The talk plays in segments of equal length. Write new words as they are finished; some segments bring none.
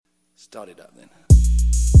Start it up then.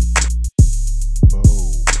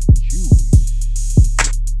 Chuey.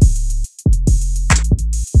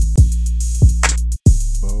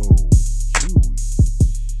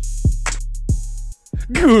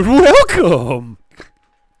 Good welcome.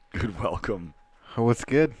 Good welcome. Oh, what's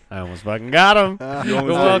good? I almost fucking got him.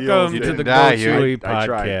 Welcome to the Bo Chuey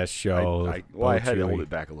Podcast Show. I had to hold it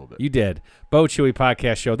back a little bit. You did. Bo Chuey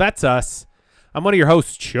Podcast Show. That's us. I'm one of your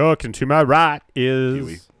hosts, Chuck, and to my right is...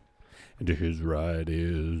 Huey. And to his right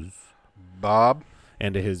is... Bob.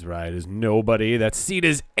 And to his right is nobody. That seat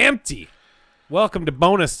is empty. Welcome to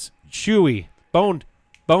Bonus Chewy. Bone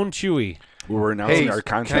Chewy. We're announcing our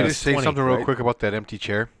contest. Can I just say 20, something real right? quick about that empty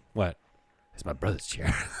chair? What? It's my brother's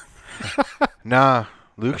chair. Nah,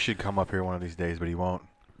 Luke should come up here one of these days, but he won't.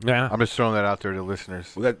 Yeah. I'm just throwing that out there to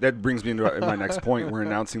listeners. Well, that brings me into my next point. We're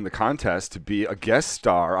announcing the contest to be a guest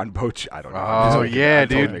star on Boach. I don't know. I'm Oh, just yeah, I'm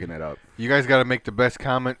totally dude. making that up. You guys got to make the best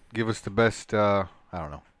comment. Give us the best, I don't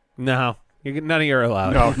know. No. None of you are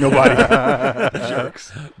allowed. No, nobody.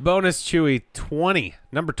 Jerks. Bonus Chewy 20.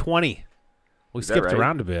 Number 20. We Is that skipped right?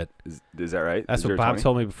 around a bit. Is that right? That's Is what there a Bob 20?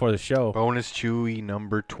 told me before the show. Bonus Chewy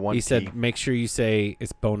number 20. He said, make sure you say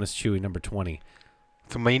it's Bonus Chewy number 20.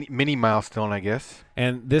 It's a mini milestone, I guess.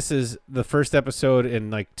 And this is the first episode in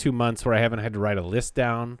like 2 months where I haven't had to write a list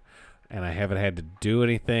down and I haven't had to do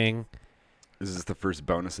anything. Is this the first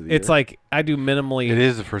bonus of the year? It's like I do minimally. It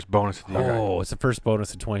is the first bonus of the year. Oh, it's the first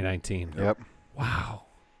bonus of 2019. Yep. Wow.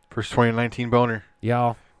 First 2019 boner.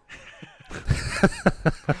 Y'all.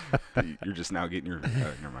 You're just now getting your...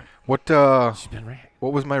 never mind. She's been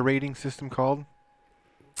What was my rating system called?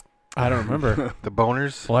 I don't remember. The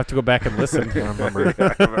boners? We'll have to go back and listen. I don't remember.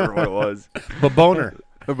 I don't remember what it was. Boner.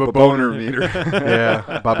 Boner meter.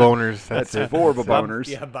 Yeah, Baboners. That's it. for Baboners.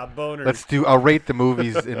 Yeah, Boner. I'll rate the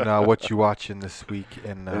movies in what you watching this week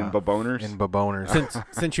in Baboners? In Baboners.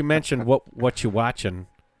 Since you mentioned what you watching,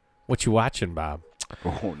 Bob?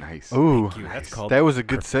 Oh, nice. Ooh, Thank you. That's called that was a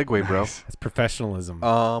good segue, bro. That's professionalism.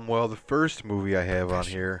 Well, the first movie I have on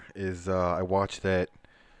here is I watched that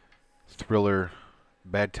thriller,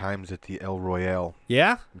 Bad Times at the El Royale.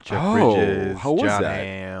 Yeah? Jeff Oh, Bridges, how was John that?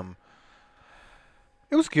 Hamm.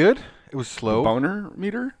 It was good. It was slow. Boner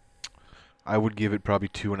meter? I would give it probably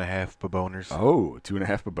 2.5 Baboners. Oh,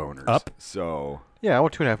 2.5 Baboners. Up? So, Yeah, I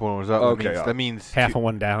want 2.5 Baboners up. Okay, That means Half of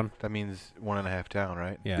one down. That means 1.5 down,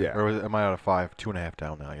 right? Yeah. Yeah. Or am I out of 5? 2.5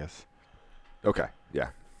 down now, I guess. okay, yeah.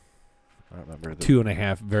 I don't remember.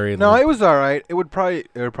 2.5. Very No, limp. it was all right. It would probably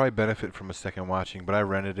benefit from a second watching, but I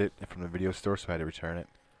rented it from the video store, so I had to return it.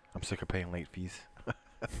 I'm sick of paying late fees.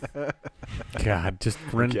 God, just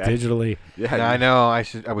rent Okay. digitally. Yeah, Yeah, I know. I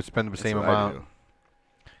would spend the that's same what I amount. do.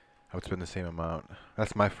 I would spend the same amount.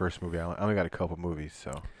 That's my first movie. I only got a couple movies,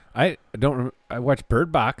 so I watched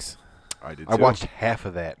Bird Box. I did I too. watched half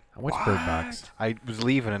of that. I watched Bird Box. I was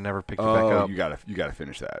leaving and never picked it back Oh, up. you gotta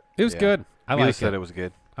finish that. It was Yeah. good. I Mila like said it. it was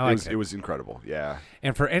good. I like It was incredible. Yeah.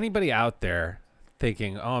 And for anybody out there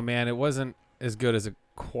thinking, "Oh man, it wasn't as good as A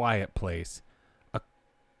Quiet Place," a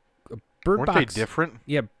Bird Weren't Box. they different?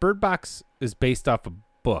 Yeah, Bird Box is based off a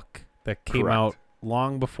book that came Correct. out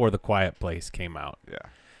long before The Quiet Place came out, Yeah.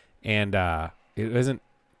 and it wasn't.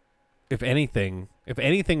 If anything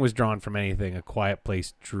was drawn from anything, A Quiet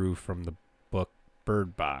Place drew from the book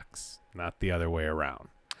Bird Box, not the other way around.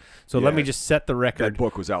 So let Yeah. me just set the That record.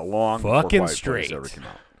 book was out long before Fucking Quiet Place straight. ever came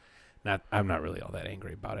out. I'm not really all that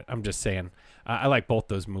angry about it. I'm just saying I like both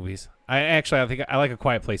those movies. I think I like A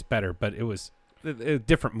Quiet Place better, but it was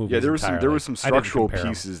different movies. Yeah, there was entirely. some I didn't structural compare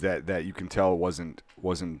 'em. pieces that you can tell wasn't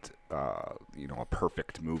a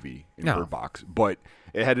perfect movie in No. Bird Box, but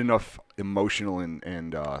it had enough emotional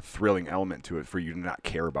and thrilling element to it for you to not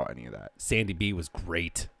care about any of that. Sandy B was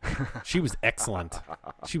great. She was excellent.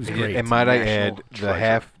 She was great. And might I National add, the treasure.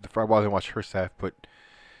 half, I wasn't watch her half, but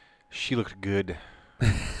she looked good.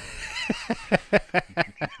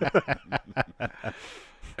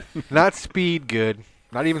 Not Speed good.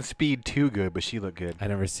 Not even Speed 2 good, but she looked good. I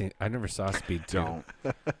never saw Speed 2.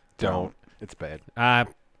 Don't. It's bad.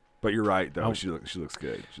 But you're right, though. Oh. She looks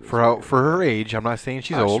good. She looks For good. her age, I'm not saying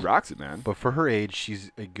she's Ah, old, She rocks it, man. but for her age,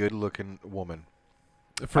 she's a good-looking woman.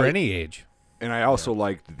 For any age. And I also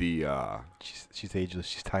liked the She's ageless.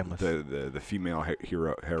 She's timeless. the female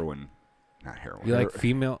heroine, not heroine. You like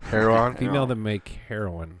female Heroin? female that make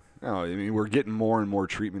heroin. No, I mean we're getting more and more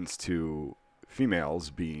treatments to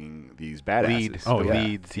females being these badasses. Leads. Oh, the yeah.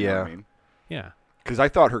 leads, You know what yeah. I mean? Yeah. Because I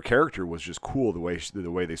thought her character was just cool the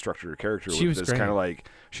way they structured her character. She was this great. kind of like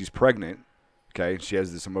she's pregnant, okay? She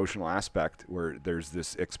has this emotional aspect where there's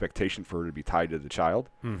this expectation for her to be tied to the child,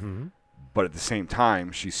 Mm-hmm. but at the same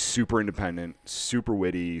time, she's super independent, super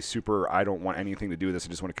witty, super. I don't want anything to do with this. I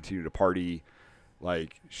just want to continue to party.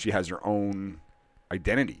 Like she has her own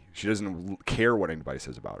identity. She doesn't care what anybody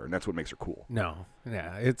says about her, and that's what makes her cool. No,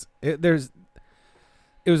 yeah, it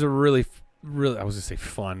was a really I was gonna say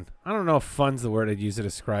fun. I don't know if fun's the word I'd use to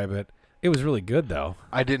describe it. It was really good though.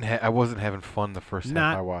 I wasn't having fun the first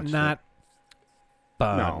time I watched not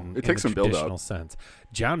fun. No, it in takes the some build up. traditional sense.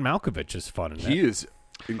 John Malkovich is fun in He that. is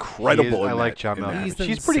incredible. I like John in that. Malkovich. He's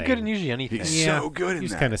He's pretty good insane. in usually anything. He's so good in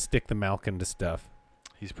He's that. kind of stick the milk into stuff.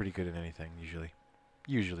 He's pretty good in anything usually.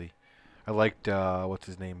 Usually, I liked what's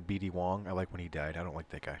his name, B.D. Wong. I like when he died. I don't like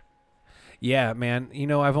that guy. Yeah, man. You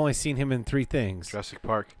know, I've only seen him in 3 things. Jurassic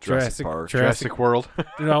Park, Jurassic Park. Jurassic World.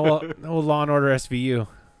 You know, Law and Order SVU.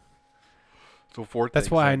 So 4 That's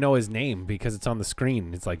things, why I huh? know his name, because it's on the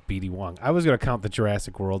screen. It's like B.D. Wong. I was going to count the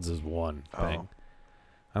Jurassic Worlds as one thing. Oh.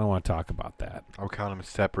 I don't want to talk about that. I'll count him as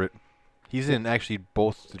separate. He's in actually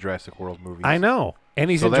both the Jurassic World movies. I know. And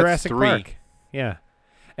he's So in that's Jurassic 3. Park. Yeah.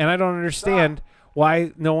 And I don't understand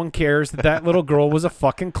why no one cares that little girl was a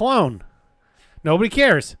fucking clone. Nobody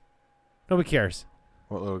cares. Nobody cares.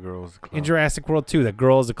 What little girl was the clone? In Jurassic World 2, that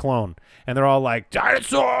girl is a clone. And they're all like,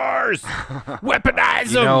 dinosaurs! Weaponize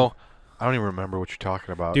You them! know, I don't even remember what you're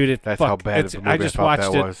talking about. Dude, That's how bad of a movie I just thought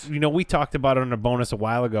watched that it. was. You know, we talked about it on a bonus a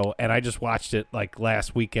while ago, and I just watched it like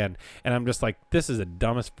last weekend, and I'm just like, this is the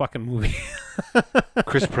dumbest fucking movie.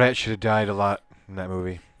 Chris Pratt should have died a lot in that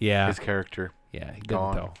movie. Yeah. His character. Yeah, he didn't,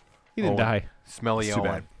 Gone. though. He didn't Owen. die. Smelly It's too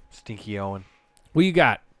Owen. bad. Stinky Owen. What you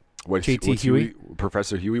got? What's JT Huey?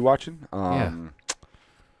 Professor Huey watching? Yeah.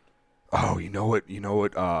 Oh, you know what?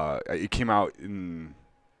 It came out in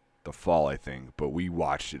the fall, I think, but we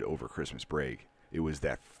watched it over Christmas break. It was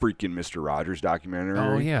that freaking Mr. Rogers documentary.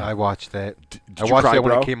 Oh, yeah. I watched that. Did I you watched cry, that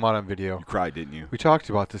when bro? it came out on video. You cried, didn't you? We talked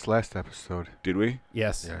about this last episode. Did we?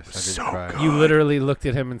 Yes. Yes, I did So cry. good. You literally looked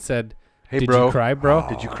at him and said, Hey, did bro. you cry, bro?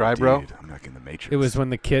 Did you cry, bro? Dude, I'm like in the Matrix. It was when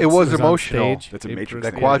the kid It was on emotional. stage. That's a It- Matrix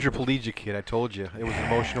That thing. quadriplegic kid, I told you. It was an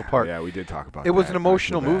emotional part. Yeah, we did talk about It was that. an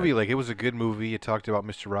emotional I feel bad. movie. Like, it was a good movie. It talked about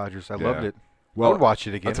Mr. Rogers. I loved Yeah. it. I Well, would watch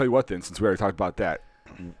it again. I'll tell you what then, since we already talked about that,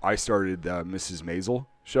 I started the Mrs. Maisel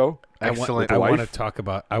show. Excellent. I want wife. to talk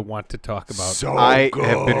about. So I good.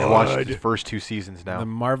 have binge watched the first 2 seasons now. the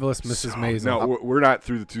marvelous Mrs. Maisel. No, we're not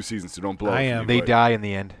through the 2 seasons, so don't blow. I it for am. me, They but- die in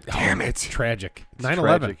the end. Damn it. It's tragic. It's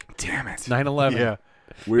 9/11. tragic. Damn it. 9/11. Yeah.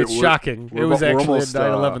 It's shocking. It was we're actually almost,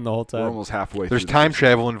 9/11 the whole time. We're almost halfway. There's through the time first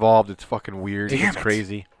travel involved. It's fucking weird. Damn It's it.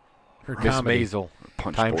 crazy. Her Miss comedy. Maisel.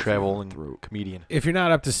 Punch Time both of travel them and through. comedian. If you're not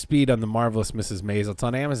up to speed on the marvelous Mrs. Maisel, it's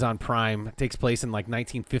on Amazon Prime. It takes place in like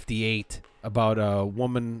 1958 about a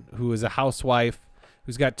woman who is a housewife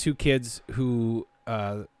who's got 2 kids who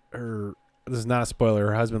her this is not a spoiler,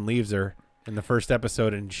 her husband leaves her in the first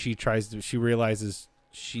episode, and she realizes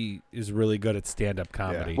she is really good at stand-up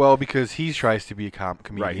comedy. Well, because he tries to be a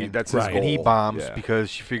comedian. Right, that's his Right. And he goal. bombs Yeah. because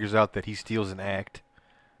she figures out that he steals an act.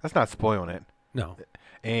 That's not spoiling it. No.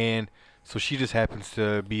 And so she just happens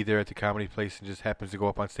to be there at the comedy place and just happens to go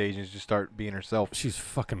up on stage and just start being herself. She's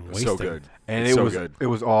fucking It's wasted. so good. And It's it so was good. it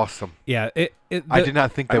was awesome. Yeah, I did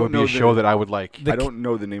not think I that don't would be know a show the- that I would like. The I don't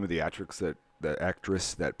know the name of the actress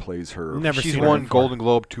that plays her. Never She's seen her won before. Golden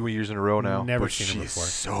Globe 2 years in a row now. Never but seen her she's before.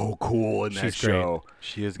 so cool in that She's great. show.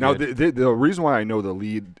 She is Now, good. the reason why I know the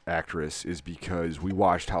lead actress is because we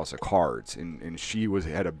watched House of Cards, and she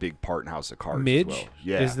had a big part in House of Cards Midge as well.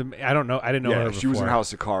 Yeah. is I don't know. I didn't know her yeah, before. she was in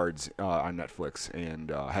House of Cards on Netflix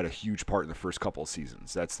and had a huge part in the first couple of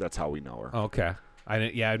seasons. That's how we know her. Okay. I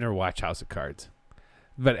never watched House of Cards.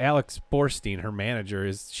 But Alex Borstein, her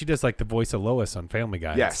manager, she does like the voice of Lois on Family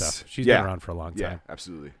Guy Yes. and stuff. She's Yeah. been around for a long Yeah, time.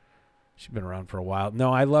 absolutely. She's been around for a while.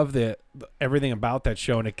 No, I love everything about that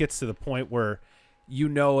show, and it gets to the point where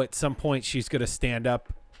at some point she's going to stand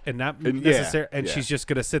up and not necessarily, and yeah. she's just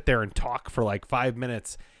going to sit there and talk for like 5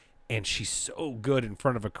 minutes, and she's so good in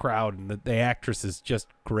front of a crowd, and the actress is just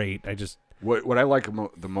great. What I like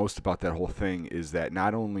the most about that whole thing is that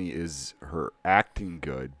not only is her acting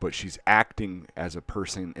good, but she's acting as a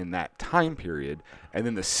person in that time period, and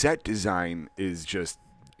then the set design is just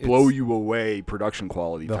blow you away, production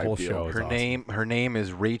quality The type whole deal. show is awesome. Her name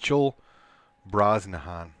is Rachel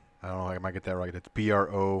Brosnahan. I don't know if I might get that right. It's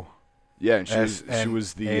BRO. Yeah, and she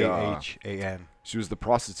was the SNAHAN. she was the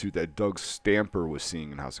prostitute that Doug Stamper was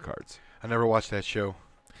seeing in House of Cards. I never watched that show.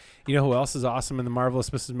 You know who else is awesome in The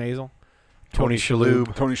Marvelous Mrs. Maisel? Tony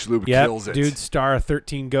Shalhoub. Tony Shalhoub Yep, kills it. dude, star of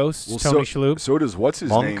 13 Ghosts, Well, Tony Shalhoub. So does what's his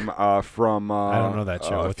Monk? name from I don't know that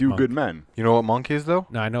show. A What's Few Monk? Good Men. You know what Monk is, though?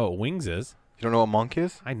 No, I know what Wings is. You don't know what Monk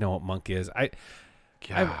is? I know what Monk is.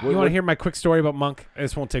 God. You want to hear my quick story about Monk?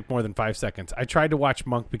 This won't take more than 5 seconds. I tried to watch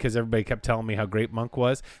Monk because everybody kept telling me how great Monk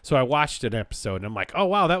was. So I watched an episode, and I'm like, oh,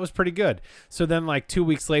 wow, that was pretty good. So then, like, 2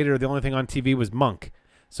 weeks later, the only thing on TV was Monk.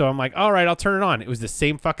 So I'm like, all right, I'll turn it on. It was the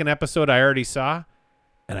same fucking episode I already saw,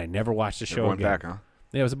 and I never watched the show again. Back, huh?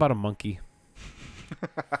 Yeah, it was about a monkey.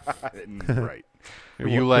 Right. Were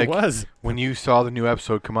you like, it was. when you saw the new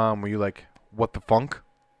episode come on, were you like, what the funk?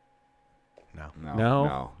 No.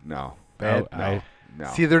 No. Bad? No.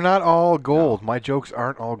 See, they're not all gold. My jokes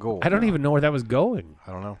aren't all gold. I don't even know where that was going.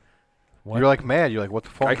 I don't know. What? You're like mad. You're like, what the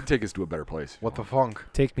funk? I can take us to a better place. What the funk?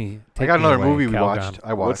 Take me. I got me another away, movie we Calgon. watched.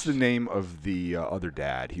 I watched. What's the name of the other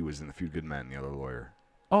dad? He was in The Few Good Men, the other lawyer.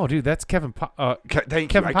 Oh, dude, that's Kevin. Thank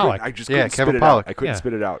Kevin you. Pollak. I just Yeah, couldn't Kevin spit it out. Pollak. I couldn't Yeah.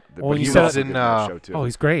 spit it out. Well, But you he said was it in in, that show too. Oh,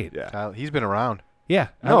 he's great. Yeah. He's been around. Yeah.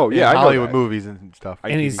 No, In yeah, I know Hollywood that. movies and stuff.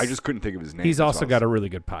 And he's- I just couldn't think of his name. He's also so I got a was- really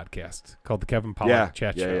good podcast called the Kevin Pollak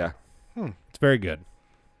Chat Show. Yeah. It's very good.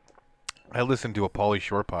 I listened to a Pauly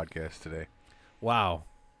Shore podcast today. Wow.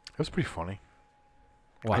 It was pretty funny.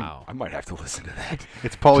 Wow. I might have to listen to that.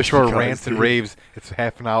 It's Pauly Just Shore because, rants and dude. raves. It's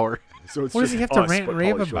half an hour. So it's What does just he have to us, rant but and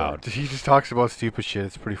rave Pauly Shore. about? He just talks about stupid shit.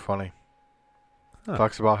 It's pretty funny. Huh.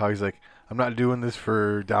 Talks about how he's like, I'm not doing this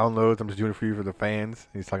for downloads. I'm just doing it for you for the fans.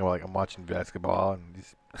 He's talking about like, I'm watching basketball, and he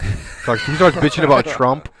starts bitching about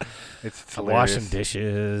Trump. It's I'm hilarious. washing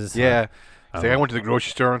dishes. Yeah. I He's like, I went to the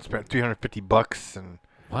grocery store and spent $350, and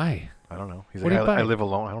Why? I don't know. He's What like, did he buy? I live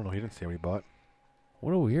alone. I don't know. He didn't say what he bought.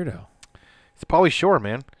 What a weirdo. It's Pauly Shore,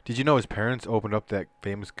 man. Did you know his parents opened up that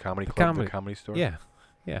famous comedy The club, comedy- the Comedy Store? Yeah.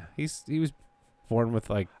 Yeah. He was born with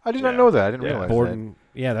like I did not Yeah. know that. I didn't Yeah. realize born. that. in-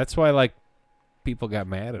 Yeah, that's why like people got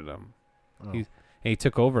mad at him. Oh. He's- And he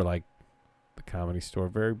took over like the Comedy Store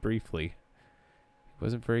very briefly. He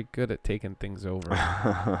wasn't very good at taking things over.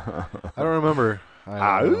 I don't remember.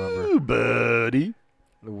 I don't remember. Ooh, buddy.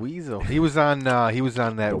 The Weasel. He was on that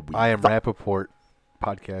The I Am Weasel. Rappaport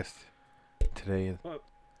podcast today that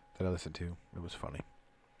I listened to. It was funny.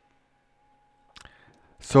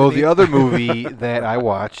 So the other movie that I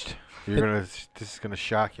watched, this is gonna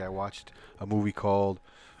shock you. I watched a movie called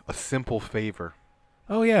A Simple Favor.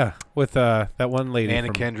 Oh yeah, with that one lady. Anna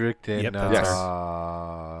from, Kendrick and Yep,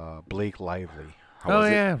 that's Blake Lively. How Oh was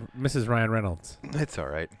it? yeah, Mrs. Ryan Reynolds. It's all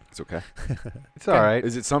right. It's okay. It's all right.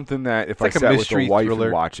 Is it something that if It's like I a sat with mystery a wife thriller.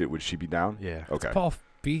 and watch it, would she be down? Yeah. Okay. Paul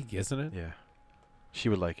Feig, isn't it? Yeah. She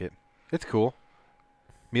would like it. It's cool.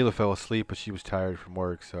 Mila fell asleep, but she was tired from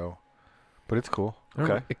work, so. But it's cool.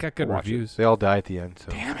 Okay. It got good I'll watch it. reviews. They all die at the end,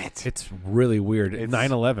 so. Damn it. It's really weird. It's-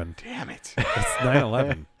 9/11. Damn it. It's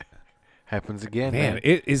 9/11. Happens again, Man, man.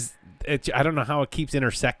 it is. I don't know how it keeps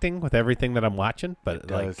intersecting with everything that I'm watching, but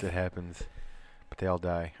It like, does. It happens. But they all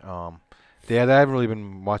die. Yeah, I haven't really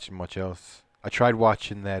been watching much else. I tried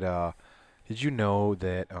watching that. Did you know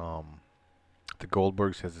that the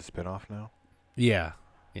Goldbergs has a spinoff now? yeah,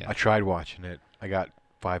 I tried watching it. I got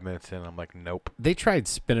 5 minutes in. I'm like, nope. they tried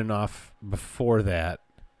spinning off before that,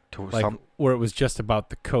 To like where it was just about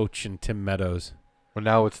the coach and Tim Meadows well,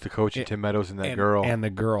 now it's the coach and It- Tim Meadows and that and, girl. and the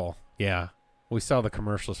girl. Yeah, we saw the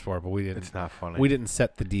commercials for it, but we didn't. It's not funny. We didn't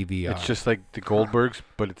set the DVR. It's just like the Goldbergs,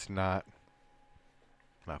 but it's not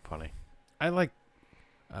funny. I like.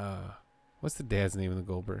 What's the dad's name of the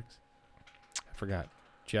Goldbergs? I forgot.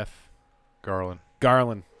 Jeff Garland.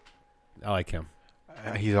 Garland. I like him.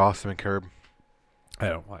 He's awesome in Curb.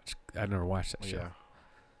 I've never watched that show. Yeah.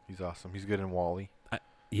 He's awesome. He's good in Wall-E.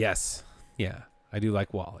 Yes. Yeah. I do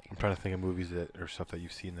like Wally. I'm trying to think of movies that or stuff that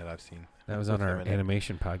you've seen that I've seen. That was with on our him in it.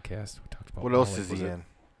 animation podcast. We talked about What else Wall-E. is he in?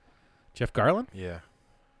 Jeff Garland? Yeah.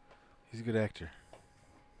 He's a good actor.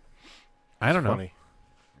 I don't know. Funny.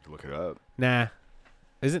 Look it up. Nah.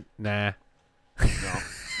 Is it? Nah. No.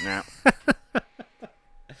 Nah.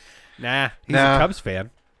 Nah. He's Nah. a Cubs fan.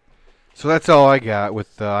 So that's all I got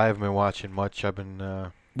with I haven't been watching much. I've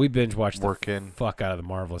been We binge watched the working. fuck out of the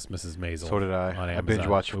Marvelous Mrs. Maisel. So did I. on I binge Amazon.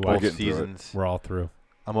 watched We both watched it through it. seasons. We're all through.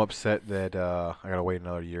 I'm upset that I gotta wait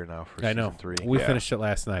another year now for I season know. 3. We Yeah. finished it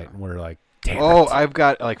last night, and we're like, damn Oh, it. I've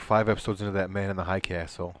got like 5 episodes into that Man in the High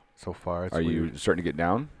Castle so far. It's Are you weird. starting to get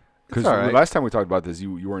down? It's Because all right. last time we talked about this,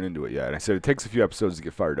 you weren't into it yet. And I said it takes a few episodes to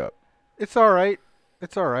get fired up. It's all right.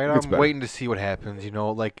 It's all right. It's I'm better. waiting to see what happens. You know,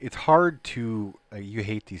 like it's hard to. You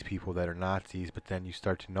hate these people that are Nazis, but then you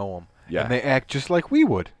start to know them, Yeah. and they act just like we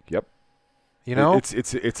would. Yep. You know,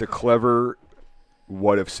 It's a clever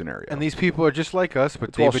what if scenario. and these people are just like us, but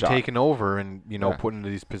It's well they've been shot. taken over and Yeah. put into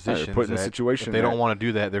these positions. put in a that situation if they that- don't want to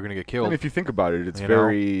do that, they're going to get killed. and if you think about it, it's You know?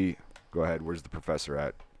 very. Go ahead. Where's the professor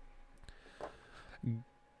at?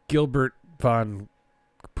 Gilbert von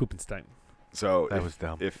Poopenstein. So That was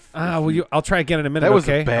dumb. I'll try again in a minute. That was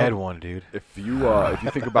okay? a bad one, dude. If you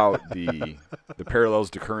think about the parallels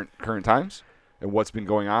to current times and what's been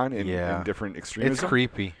going on in different extremism, It's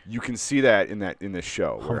creepy. you can see that in this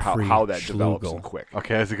show where Humphrey how that develops Schlugel. and quick.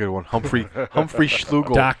 Okay, that's a good one. Humphrey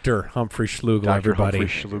Schlugel. Dr. Humphrey Schlugel, Dr. everybody.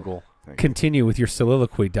 Humphrey Schlugel. Continue with your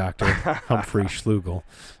soliloquy, Dr. Humphrey Schlugel.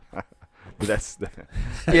 But that's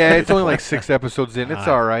Yeah, it's only like 6 episodes in. It's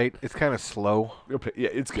all right. It's kind of slow. yeah,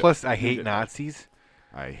 it's good. Plus, I hate Nazis.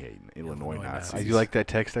 I hate Illinois Nazis. I do like that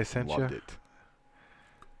text I sent you. Loved it.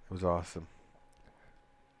 It was awesome.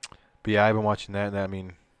 But yeah, I've been watching that, and I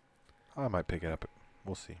mean, I might pick it up.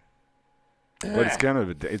 We'll see. But it's kind of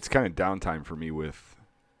downtime for me with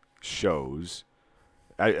shows.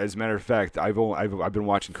 As a matter of fact, I've been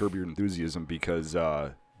watching Curb Your Enthusiasm because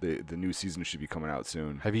the new season should be coming out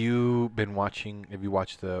soon. Have you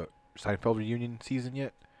watched the Seinfeld reunion season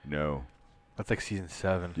yet? No. That's like season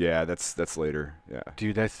 7. Yeah, that's later. Yeah.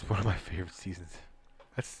 Dude, that's one of my favorite seasons.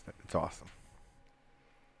 It's awesome.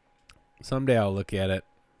 Someday I'll look at it.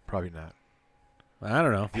 Probably not. I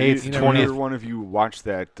don't know. Hey, it's Did 20th. either one of you watch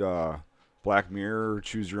that Black Mirror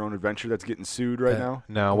Choose Your Own Adventure that's getting sued right now?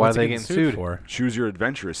 No, why are What's they it getting sued? for? Choose Your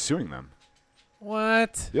Adventure is suing them.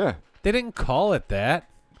 What? Yeah. They didn't call it that.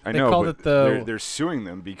 I They know, called but it the they're suing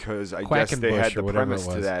them because I guess they Quackenbush had or the whatever it premise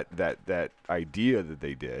to was. that idea that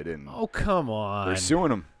they did, and Oh, come on. they're suing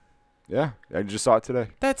them. Yeah, I just saw it today.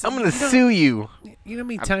 That's I'm gonna sue you. You know how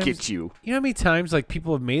many I'll times get you. You know how many times like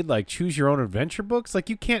people have made like choose your own adventure books? Like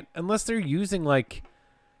you can't unless they're using like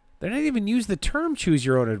they're not even use the term choose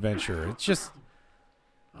your own adventure. It's just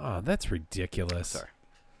that's ridiculous. Sorry.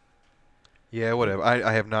 Yeah, whatever.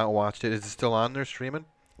 I have not watched it. Is it still on there streaming?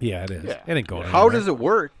 Yeah, it is. Yeah. It ain't going How anywhere. does it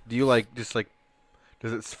work? Do you does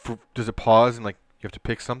it pause and like you have to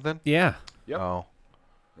pick something? Yeah. Yep. Oh.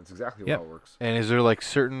 That's exactly Yep. how it works. And is there like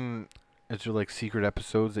secret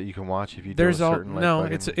episodes that you can watch if you do There's a all certain no,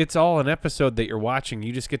 fucking- it's all an episode that you're watching.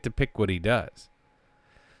 You just get to pick what he does.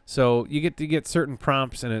 So you get to get certain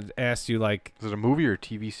prompts and it asks you like Is it a movie or a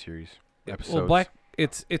TV series? Episodes. well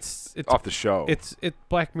it's Off the show.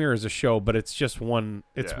 Black Mirror is a show, but it's just one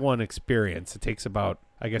Yeah. one experience. It takes about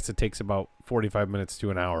 45 minutes to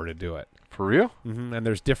an hour to do it. For real? And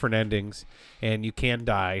there's different endings, and you can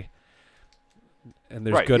die. And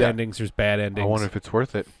there's Right, good yeah. endings, there's bad endings. I wonder if it's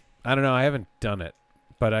worth it. I don't know. I haven't done it,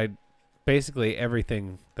 but I basically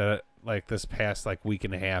everything that like this past like week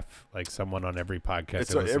and a half, like someone on every podcast.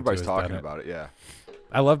 It's I listen to everybody's has talking done it. about it. Yeah.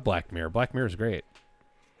 I love Black Mirror. Black Mirror is great.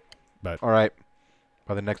 All right.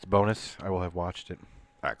 By the next bonus, I will have watched it.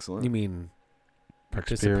 Excellent. You mean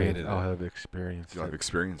participated? in I'll it. have experienced You'll have it.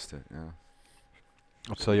 experienced it. Yeah.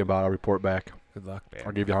 I'll tell you about it. I'll report back. Good luck, man.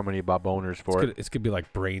 I'll give you how many Bob boners for it. It's gonna be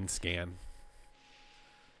like Brain Scan.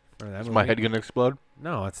 Remember that Is my movie? head going to explode?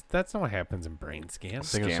 No, that's not what happens in Brain Scan. I'm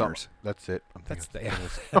thinking of something. Scanners. That's it. I'm That's thinking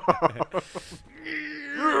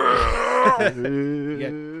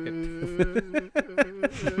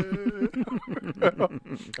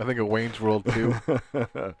I think of Wayne's World too.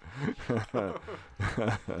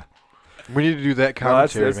 We need to do that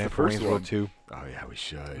commentary, that's man, the for first Wayne's one. World 2. Oh yeah, we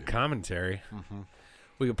should. Commentary. Mm-hmm.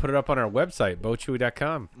 We can put it up on our website,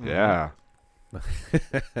 bochuey.com. Yeah.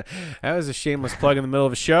 That was a shameless plug in the middle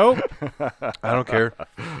of a show. I don't care.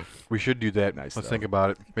 We should do that. Nice, Let's though. think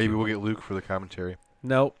about it. Maybe we'll get Luke for the commentary.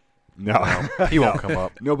 Nope. No. He won't come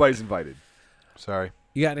up. Nobody's invited. Sorry.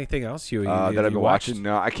 You got anything else you That I've you been watched? watching.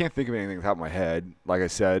 No, I can't think of anything off the top of my head. Like I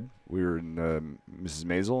said, we were in Mrs.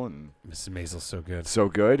 Maisel, and Mrs. Maisel's so good. so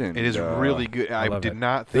good. And It is really good. I love did it.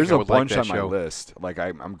 not think There's I a would bunch like that on show. my list. Like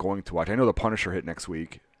I'm going to watch. I know the Punisher hit next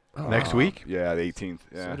week. Next week? Yeah, the 18th.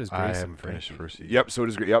 Yeah. So does I Grace haven't and finished Frankie. first season. Yep. So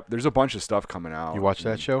does. Yep. There's a bunch of stuff coming out. You watch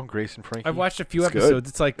that show, Grace and Frankie? I've watched a few It's good. episodes.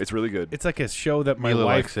 It's like It's really good. it's like a show that my Mila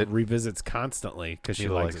wife likes it. revisits constantly because she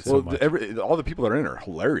Mila likes it likes so well, much. all the people that are in it are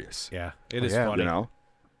hilarious. Yeah, it Oh, is yeah. funny. You know.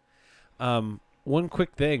 One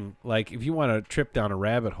quick thing, like if you want to trip down a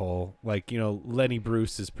rabbit hole, like Lenny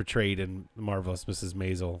Bruce is portrayed in The Marvelous Mrs.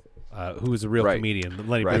 Maisel, who is a real Right. comedian.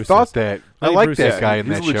 Lenny Right. I Bruce. thought is- that. I Lenny like Bruce that is- guy in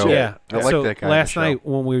he's that legit. show. Yeah. I like so that guy in last the show. night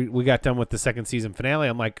when we got done with the second season finale,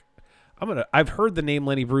 I'm like, I've heard the name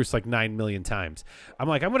Lenny Bruce like 9 million times. I'm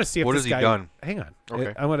like, I'm gonna see if What this has he guy. done? Hang on.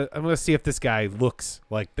 Okay. I'm gonna see if this guy looks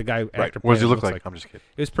like the guy. Actor What does he player look looks like? I'm just kidding.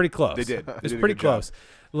 It was pretty close. They did. It was pretty close.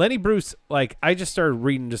 Lenny Bruce, like I just started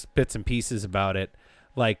reading just bits and pieces about it.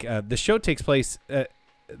 Like the show takes place.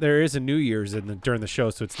 There is a New Year's during the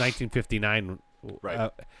show, so it's 1959. Right.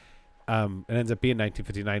 It ends up being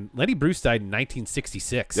 1959. Lenny Bruce died in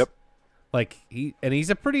 1966. Yep. Like he's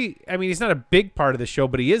a pretty. I mean, he's not a big part of the show,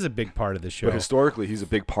 but he is a big part of the show. But historically, he's a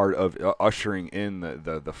big part of ushering in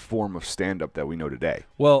the form of stand-up that we know today.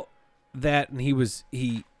 Well, that, and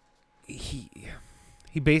he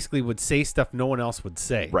basically would say stuff no one else would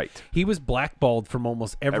say. Right. He was blackballed from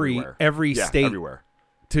almost every Yeah, state everywhere.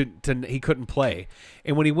 to he couldn't play.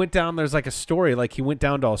 And when he went down, there's like a story, like he went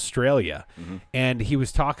down to Australia, and he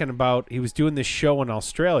was talking about, he was doing this show in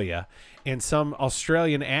Australia, and some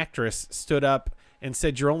Australian actress stood up and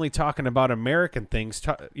said, "You're only talking about American things.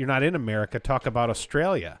 You're not in America. Talk about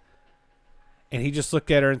Australia." And he just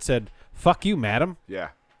looked at her and said, "Fuck you, madam." Yeah.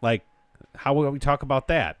 Like, how will we talk about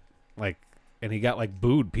that? Like, and he got like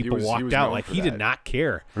booed. People he walked was out known like for he that. did not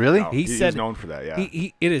care. Really? No, He said he's known for that.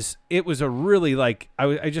 Yeah. It was a really, like,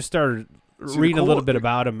 I just started See, the reading a cool- little bit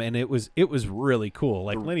about him, and it was really cool.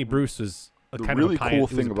 Like, Lenny Bruce was a The kind really of a cool he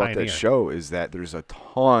was thing a about pioneer. that show is that there's a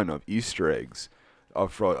ton of Easter eggs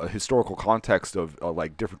of a historical context of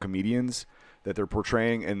like different comedians that they're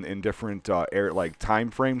portraying in different like time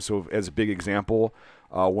frames. So as a big example,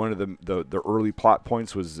 one of the early plot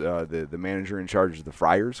points was the manager in charge of the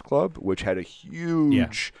Friars Club, which had a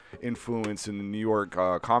huge influence in the New York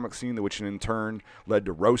comic scene, which in turn led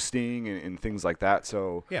to roasting and things like that.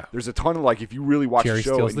 So Yeah. there's a ton of, like, if you really watch Jerry the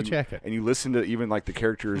show steals and the you, jacket. and you listen to even like the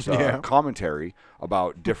characters' Yeah. commentary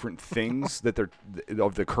about different things that they're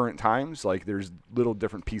of the current times, like there's little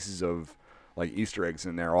different pieces of like Easter eggs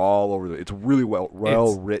in there all over. It's really well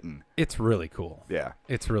written. It's really cool. Yeah.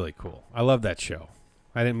 It's really cool. I love that show.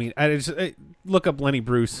 I didn't mean. Look up Lenny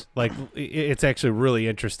Bruce. Like, it's actually really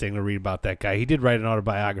interesting to read about that guy. He did write an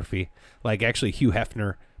autobiography. Like, actually, Hugh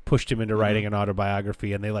Hefner pushed him into writing an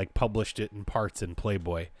autobiography, and they like published it in parts in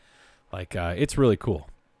Playboy. Like, it's really cool.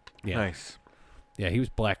 Yeah, Nice. yeah. He was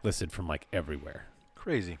blacklisted from like everywhere.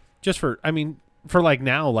 Crazy. Just for, I mean, for like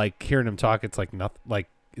now, like hearing him talk, it's like nothing. Like,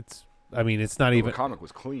 it's. I mean, it's not The even. comic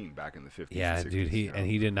was clean back in the 50s. Yeah, and 60s, dude. you know.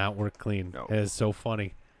 He did not work clean. No. It is so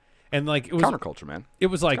funny. And like it was counterculture, man. It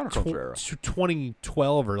was like Counterculture era.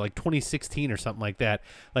 2012 or like 2016 or something like that.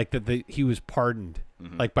 Like that, he was pardoned,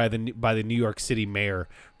 like by the New York City mayor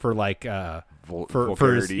for like for his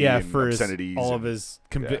Vulgarity and for his, obscenities all of and- his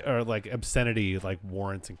or like obscenity like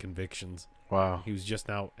warrants and convictions. Wow. He was just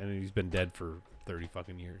out, and he's been dead for 30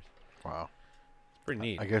 fucking years. Wow. It's pretty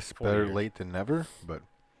neat. I guess 40 better years. late than never, but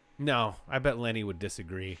No, I bet Lenny would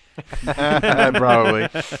disagree. probably.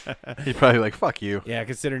 He'd probably be like, fuck you. Yeah,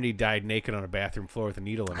 considering he died naked on a bathroom floor with a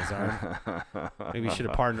needle in his arm. Maybe you should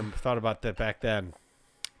have pardoned him. Thought about that back then.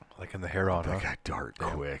 Like in the hair on, huh? That got dark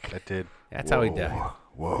quick. That did. That's how he died.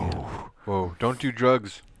 Whoa. Whoa. Don't do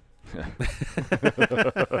drugs.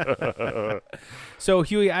 So,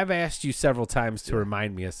 Huey, I've asked you several times to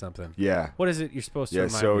remind me of something. Yeah. What is it you're supposed to Yeah,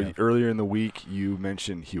 remind so me of? earlier in the week you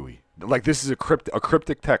mentioned Huey. Like, this is a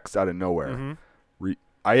cryptic text out of nowhere. Mm-hmm.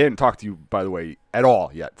 I hadn't talked to you, by the way, at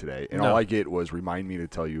all yet today, and No. all I get was remind me to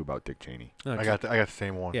tell you about Dick Cheney. I got the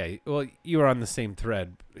same one. Yeah, well, you were on the same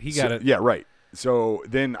thread. He got it. Yeah, right. So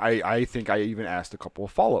then I think I even asked a couple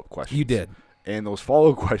of follow-up questions. You did. And those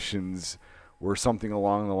follow-up questions were something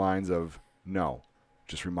along the lines of, no,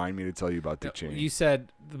 just remind me to tell you about Dick Cheney. You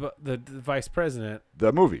said the vice president,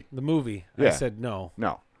 The movie. the movie. I Yeah. said no.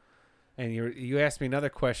 No. And you asked me another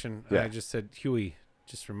question, and Yeah. I just said, Huey,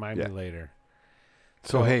 just remind me Yeah. later.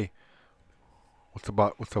 So, hey, what's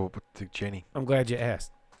up with Dick Cheney? I'm glad you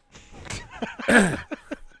asked.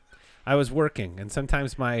 I was working, and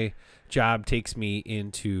sometimes my job takes me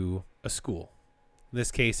into a school. In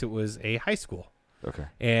this case, it was a high school. Okay.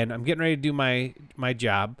 And I'm getting ready to do my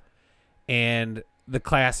job, and the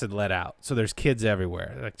class had let out. So there's kids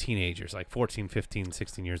everywhere, like teenagers, like 14, 15,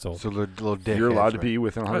 16 years old. So little dick. You're allowed to be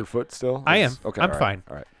within 100 foot still? I am. Okay. I'm all right, fine.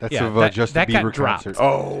 All right. That's Yeah, of that- Justin that got Bieber dropped. concert.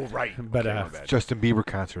 Oh, right. But, Okay, my bad. Justin Bieber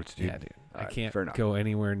concerts, dude. Yeah, dude. I Alright, can't fair enough. go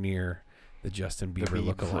anywhere near the Justin Bieber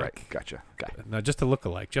Biebs, lookalike. Right. Gotcha. No, just a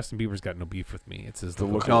lookalike. Justin Bieber's got no beef with me. It's his The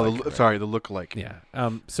lookalike. No, Lookalike, right. sorry, the lookalike. Yeah.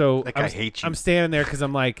 So That guy hates you. I'm standing there because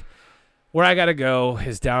I'm like, where I gotta go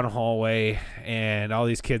is down a hallway, and all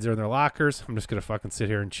these kids are in their lockers. I'm just gonna fucking sit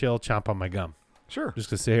here and chill, chomp on my gum. Sure. Just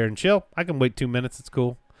gonna sit here and chill. I can wait 2 minutes. It's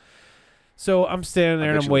cool. So I'm standing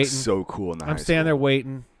there I and bet I'm you look waiting. so cool in the high I'm standing there school.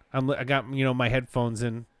 waiting. I got my headphones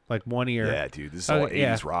in, like one ear. Yeah, dude. This is all 80s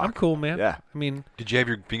yeah, rock. I'm cool, man. Yeah. I mean, Did you have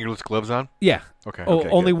your fingerless gloves on? yeah. Okay. Oh, Okay,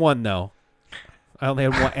 only good. one though. I only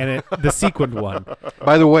had one, and the sequined one.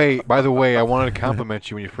 By the way, I wanted to compliment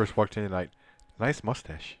you when you first walked in tonight. Nice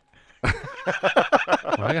mustache.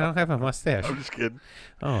 Well, I don't have a mustache. I'm just kidding.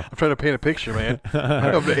 Oh, I'm trying to paint a picture, man. Of the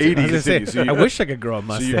I was 80s. gonna say, so you- I wish I could grow a So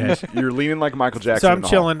mustache. you're leaning like Michael Jackson. So in I'm the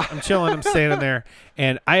hall. chilling. I'm chilling. I'm standing there,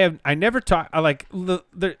 and I never talk. I like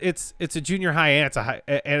it's a junior high and it's a high,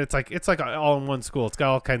 and it's like all in one school. It's got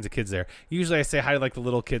all kinds of kids there. Usually I say hi to like the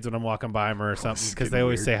little kids when I'm walking by them or something is because getting they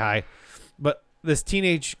always weird. say hi. But this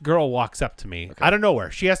teenage girl walks up to me out of nowhere.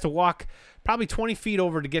 She has to walk probably 20 feet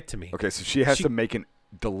over to get to me. Okay, so she has to make an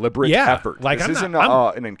deliberate Yeah, effort. like, this I'm isn't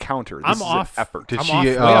not- an encounter. This I'm is off. an effort. Did I'm she,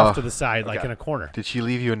 way off to the side, like okay. in a corner. Did she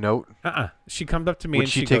leave you a note? She comes up to me Would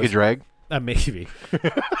and she she take goes, a drag? Maybe.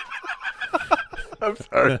 I'm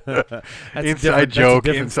sorry. That's a Inside different- joke. that's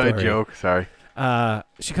a different Inside story. joke. Sorry.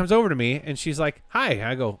 She comes over to me and she's like, "Hi."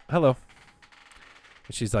 I go, "Hello."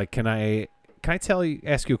 And she's like, "Can I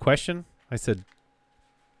ask you a question?" I said,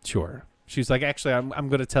 "Sure." She's like, "Actually, I'm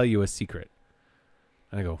going to tell you a secret."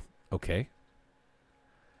 And I go, "Okay."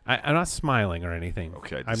 I'm not smiling or anything.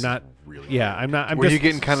 Okay, I'm not. Really Yeah, I'm not. I'm Were just, you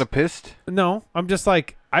getting kind of pissed? No, I'm just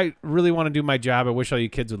like, I really want to do my job. I wish all you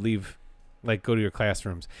kids would leave, like, go to your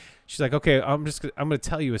classrooms. She's like, "Okay, I'm going to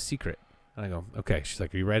tell you a secret." And I go, "Okay." She's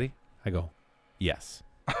like, "Are you ready?" I go, "Yes."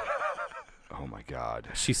 Oh my God.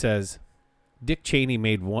 She says, "Dick Cheney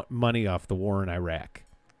made money off the war in Iraq."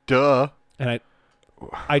 Duh. And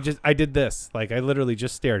I did this. Like, I literally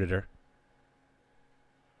just stared at her.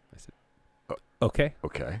 I said, "Okay."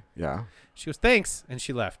 Okay. Yeah. She goes, "Thanks." And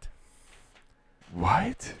she left.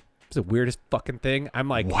 What? It was the weirdest fucking thing. I'm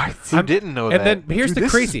like, What? You didn't know and that. then here's Dude, the this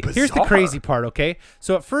is crazy. Here's the bizarre. crazy part, okay?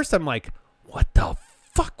 So at first I'm like, what the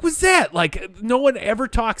fuck was that? Like, no one ever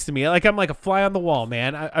talks to me. Like, I'm like a fly on the wall,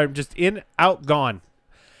 man. I'm just in, out, gone.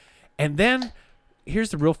 And then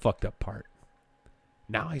here's the real fucked up part.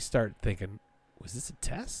 Now I start thinking, was this a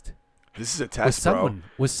test? This is a test, bro.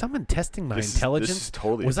 Was someone testing my This is intelligence?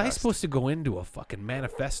 totally a was I test. supposed to go into a fucking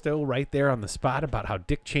manifesto right there on the spot about how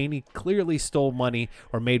Dick Cheney clearly stole money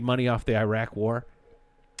or made money off the Iraq war?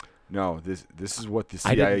 No, this is what the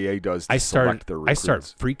I didn't- CIA does to I select their recruits. start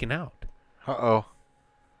freaking out. Uh-oh.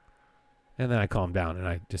 And then I calmed down and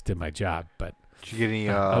I just did my job. But Did you get any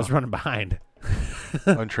I was running behind.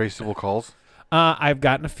 untraceable calls? I've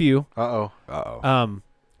gotten a few. Uh-oh. Uh-oh.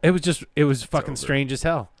 It was fucking over. strange as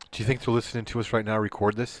hell. Do you think they're listening to us right now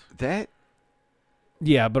record this? That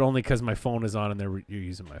Yeah, but only because my phone is on and you're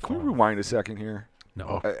using my Can we phone. rewind a second here?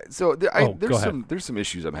 No. So go ahead. there's some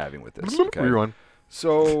issues I'm having with this. Okay? Rerun.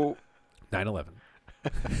 So 9/11.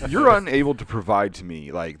 you're unable to provide to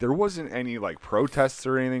me, like, there wasn't any, like, protests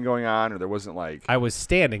or anything going on, or there wasn't, like, I was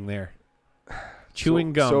standing there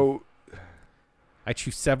chewing gum. So I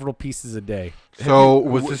chew several pieces a day. So you-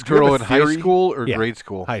 was do this you have girl a in high theory? school or Yeah. grade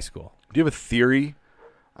school? High school. do you have a theory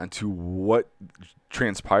onto what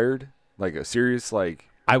transpired? Like a serious, like,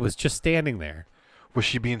 I was just standing there. Was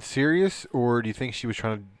she being serious, or do you think she was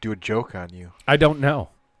trying to do a joke on you? I don't know.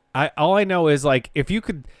 All I know is, like, if you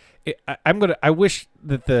could, I wish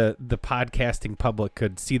that the podcasting public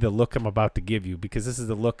could see the look I'm about to give you, because this is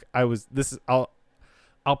the look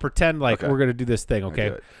I'll pretend like Okay. we're gonna do this thing, okay?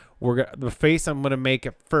 do it. The face I'm gonna make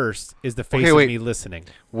at first is the face Okay, of wait. me listening.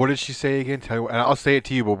 What did she say again? Tell me, and I'll say it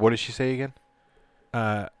to you, but what did she say again?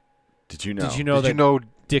 did you know? Did you know Did that you know?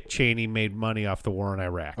 Dick Cheney made money off the war in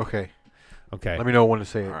Iraq? Okay. Okay. Let me know when to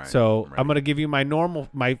say it. All right. So I'm I'm gonna give you my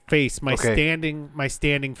face, my Okay.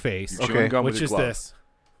 standing face, You're chewing Okay. gum with which your is glove. this.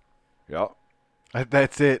 Yep.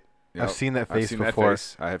 That's it. Yep. I've seen that I've face seen before. That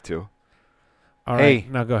face. I have too. All Hey.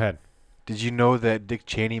 right, now go ahead. Did you know that Dick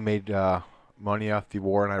Cheney made money off the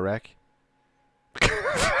war in Iraq?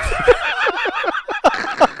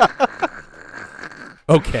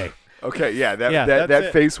 Okay. Okay, yeah, Yeah, that that's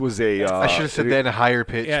it. face was a. I should have said that in a higher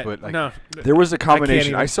pitch, Yeah. but like, No. There was a combination.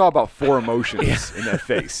 even- I saw about 4 emotions in that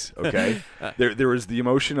face. Okay, there was the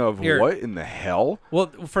emotion of Here. what in the hell? Well,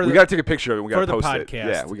 for We the got to take a picture of it. We got for to the post podcast, it.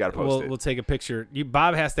 Yeah, we got to post We'll it. take a picture.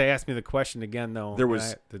 Bob has to ask me the question again, though. There and was I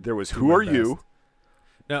have to there was do who my are you? best.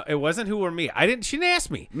 No, it wasn't who or me. She didn't ask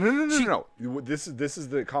me. No. This is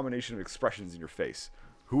the combination of expressions in your face.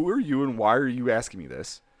 Who are you and why are you asking me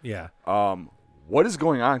this? Yeah, What is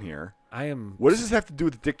going on here? I am. What does this have to do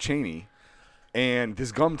with Dick Cheney? And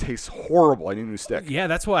this gum tastes horrible. I need a new stick. Yeah,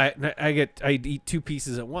 that's why I eat 2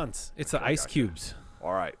 pieces at once. It's the ice cubes.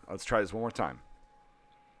 All right, let's try this one more time.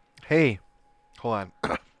 hey, hold on.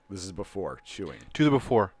 This is before chewing. To the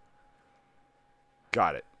before.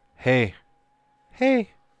 Got it. Hey.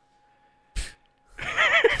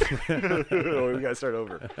 We gotta start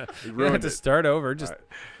over. We We have ruined to it. start over. Just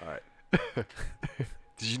All right.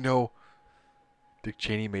 Did you know Dick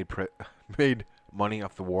Cheney made money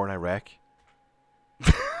off the war in Iraq?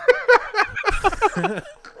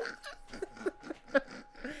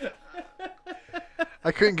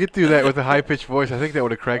 I couldn't get through that with a high pitched voice. I think that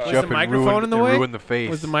would have cracked you Was up the and microphone in the way? ruined the face.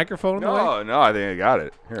 was the microphone in the way? No, I think I got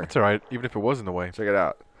it. Here, That's all right, even if it was in the way. check it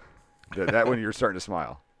out. That one you're starting to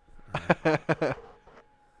smile.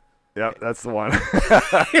 Yep, that's the one.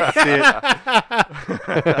 That's it.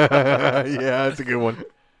 Yeah, that's a good one.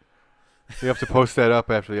 You have to post that up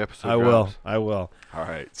after the episode. I drops. will. I will. All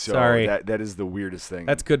right. So Sorry. that is the weirdest thing.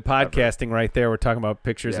 That's good podcasting right there. We're talking about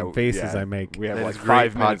pictures and faces I make. We have That like is 5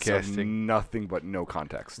 great minutes of podcasting. nothing but no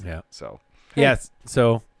context. Yeah. So Yes.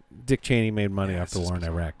 So Dick Cheney made money Yeah, off the it's war in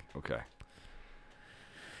just Iraq. okay.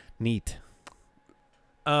 Neat.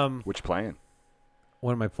 Which playing?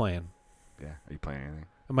 What am I playing? Yeah. Are you playing anything?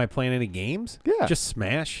 Am I playing any games? Yeah. Just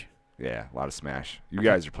Smash. Yeah. A lot of Smash. You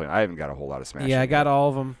guys are playing. I haven't got a whole lot of Smash. Yeah, I got anymore. all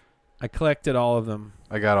of them. I collected all of them.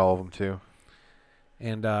 I got all of them too.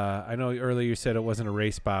 And I know earlier you said it wasn't a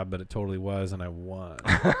race, Bob, but it totally was, and I won.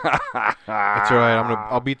 That's all right.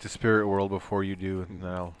 I'll beat the Spirit World before you do, and then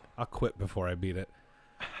I'll quit before I beat it.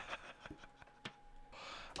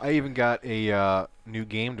 I even got a new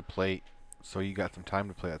game to play, so you got some time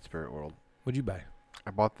to play that Spirit World. What'd you buy? I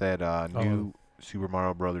bought that new Super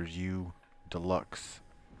Mario Brothers U Deluxe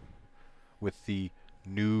with the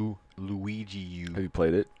new Luigi U. Have you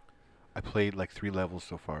played it? I played like 3 levels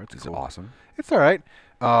so far. It's It's cool. awesome. It's all right.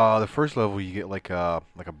 The first level you get like a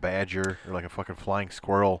badger or like a fucking flying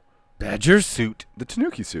squirrel Badgers? suit. The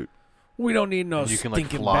Tanuki suit. We don't need no And you can, like,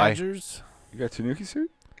 stinking fly. badgers. You got a Tanuki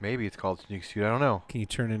suit? Maybe it's called Sneak Suit. I don't know. Can you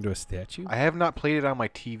turn into a statue? I have not played it on my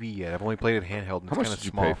TV yet. I've only played it handheld, and How it's much kind of did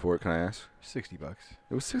you small. pay for it? Can I ask? $60.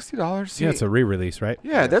 It was $60. Yeah, it's a re-release, right?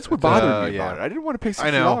 Yeah, that's what It's, bothered me yeah. about it. I didn't want to pay I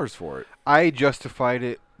know. $60 for it. I justified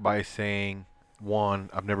it by saying, one,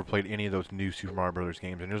 I've never played any of those new Super Mario Brothers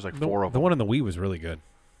games, and there's like 4 of The them. one on the Wii was really good.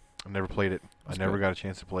 I never played it. That's I never good. got a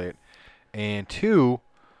chance to play it. And 2,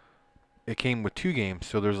 it came with 2 games,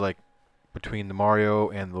 so there's like between the Mario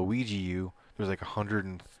and Luigi U, there's like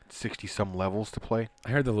 160 some levels to play.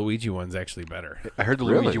 I heard the Luigi one's actually better. I heard the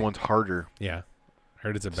Really? Luigi one's harder. Yeah. I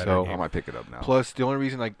heard it's a better So- I game. might pick it up now. Plus, another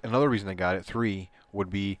reason I got it, 3, would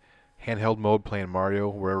be handheld mode playing Mario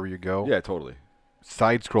wherever you go. Yeah, totally.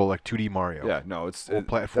 Side scroll like 2D Mario. Yeah, no, it's Old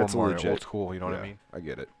platform that's Mario, legit. old school. You know what I Yeah, mean? I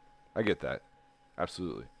get it. I get that.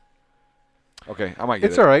 Absolutely. Okay, I might get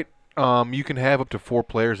It's it. all right. You can have up to 4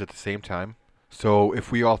 players at the same time. So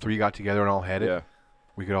if we all 3 got together and all had it, Yeah.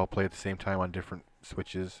 we could all play at the same time on different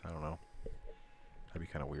switches. I don't know. That'd be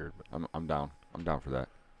kind of weird, but I'm down. I'm down for that.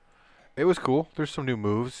 it was cool. There's some new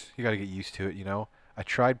moves. You got to get used to it. You know. I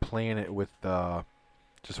tried playing it with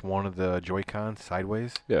just one of the Joy-Cons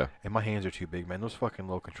sideways, Yeah. and my hands are too big, man. Those fucking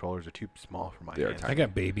low controllers are too small for my They are hands. I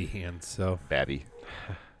got baby hands, so Babby.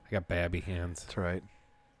 I got babby hands. That's right.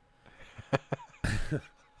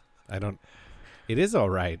 I don't. It is all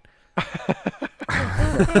right.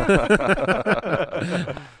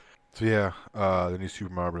 So yeah, the new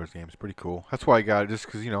Super Mario Bros. Game is pretty cool. That's why I got it, just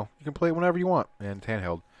because you can play it whenever you want, and it's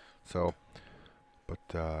handheld. So,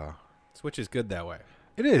 but Switch is good that way.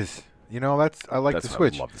 it is. I like That's the what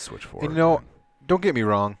Switch. I would love the Switch for. And man. don't get me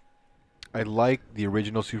wrong, I like the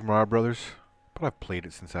original Super Mario Brothers, but I've played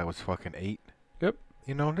it since I was fucking 8. Yep.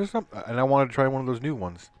 There's not, and I wanted to try one of those new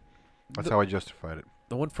ones. That's how I justified it.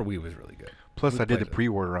 The one for Wii was really good. Plus, We I did the played it.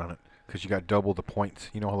 pre-order on it because you got double the points.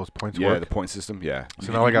 You know how those points Yeah, work. the point system. Yeah.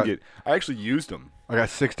 So now I got- I actually used them. I got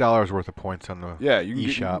 $6 worth of points on the Yeah, you can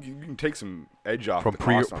eShop you can take some edge off from the cost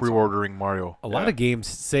on some. pre-ordering Mario. A lot Yeah. of games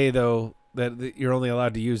say though that you're only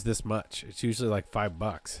allowed to use this much. It's usually like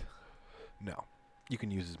 $5. No, you can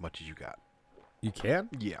use as much as you got. You can?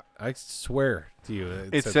 Yeah, I swear to you.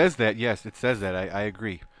 it says that. Yes, it says that. I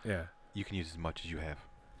agree. Yeah. You can use as much as you have.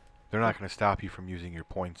 They're not going to stop you from using your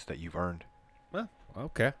points that you've earned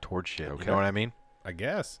Okay. towards shit. You Okay. know what I mean? I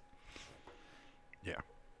guess.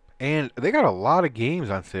 And they got a lot of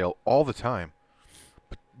games on sale all the time.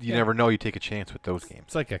 But you Yeah. never know. You take a chance with those games.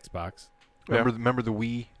 It's like Xbox. Yeah. Remember the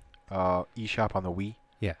Wii eShop on the Wii?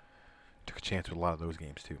 Yeah. Took a chance with a lot of those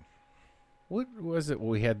games too. What was it?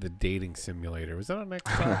 We had the dating simulator. Was that on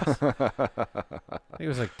Xbox? I think it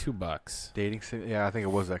was like $2. Dating sim? Yeah, I think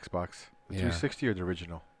it was Xbox. The Yeah. 360 or the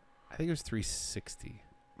original? I think it was 360.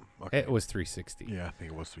 Okay. It was 360. Yeah, I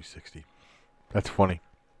think it was 360. That's funny.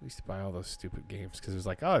 We used to buy all those stupid games because it was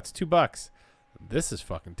like, oh, it's $2. This is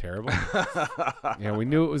fucking terrible. Yeah, we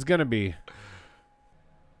knew it was gonna be.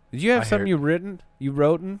 Did you have I something heard- you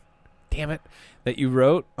wrote? Damn it, that you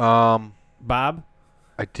wrote, Um, Bob?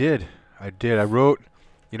 I did. I wrote.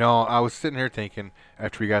 I was sitting here thinking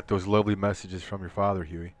after we got those lovely messages from your father,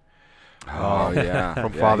 Huey. Oh yeah,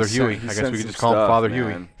 From Yeah, Father he Huey. sent- he I guess sent we could some just call him stuff, Father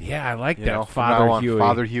man. Huey. Yeah, I like You that, know, from Father now on, Huey.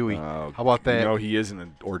 Father Huey. Oh, How about that? You know he is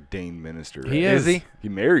an ordained minister. He right? is. he? He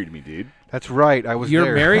married me, dude. That's right. I was You're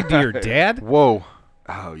there. married to your dad? Whoa.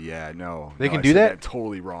 Oh yeah, no. They No, can I do said that?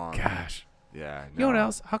 totally wrong. Gosh. Yeah. You know what no.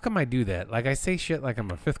 else? How come I do that? Like I say shit like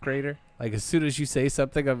I'm a 5th grader. Like as soon as you say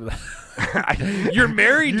something, I'm like, "You're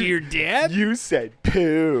married to your dad?" You said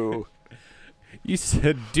poo. You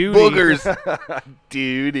said duty. Boogers.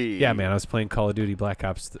 Duty. Yeah, man. I was playing Call of Duty Black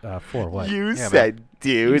Ops 4. What? You Yeah, said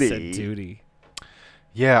You duty. said duty.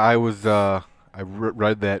 Yeah, I was. I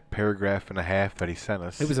read that paragraph and a half that he sent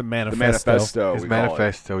us. It was a The manifesto. manifesto. His we call it.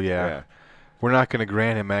 manifesto. Yeah. We're not going to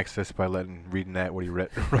grant him access by reading that what he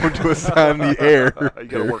wrote to us on the air. You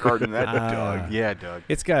got to work hard in that, Ah. Doug. Yeah, Doug.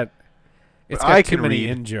 It's got I too can many read.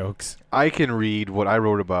 in jokes. I can read what I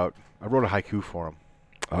wrote about. I wrote a haiku for him,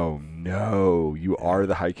 Oh no, you are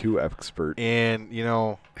the haiku expert. and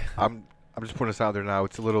I'm just putting this out there now.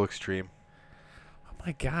 It's a little extreme. Oh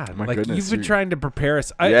my God! My like goodness, you've been you- trying to prepare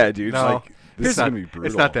us. Yeah, dude. No, Like, this is not, gonna be brutal.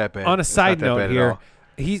 It's not that bad. On a It's side not that note bad at here, all.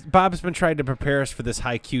 Bob's been trying to prepare us for this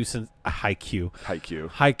haiku since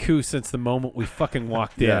the moment we fucking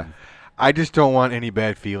walked Yeah. in. I just don't want any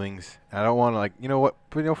bad feelings. I don't want to, you know what?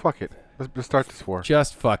 But fuck it. Let's start this war.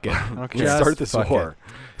 Just fuck it. Okay. Just Start this fuck war.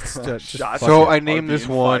 it. Just Shots fuck So it. I are named this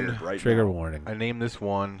being one- fired right Trigger now. warning. I named this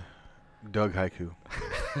one Doug Haiku.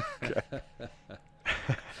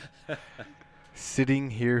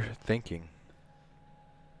 Sitting here thinking,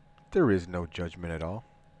 there is no judgment at all.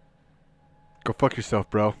 Go fuck yourself,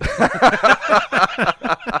 bro.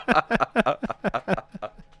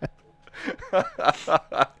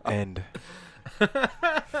 And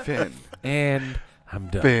Finn, And I'm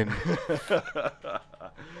done. Finn.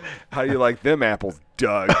 how do you like them apples,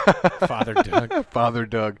 Doug? Father Doug. Father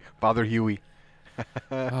Doug. Father Huey.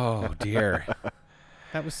 Oh dear.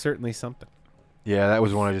 That was certainly something. Yeah, that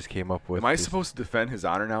was one I just came up with. Am I Just- supposed to defend his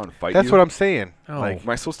honor now and fight That's you? what I'm saying. Oh. Like, Am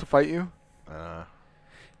I supposed to fight you? uh,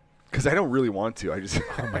 Because I don't really want to. I just.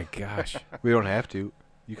 Oh my gosh. we don't have to.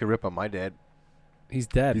 You can rip on my dad. He's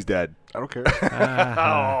dead. He's dead. I don't care.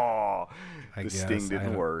 Ah, Oh, I the guess. sting I didn't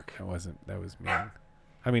don't- work. That wasn't. That was mean.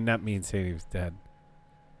 I mean, not mean saying he was dead.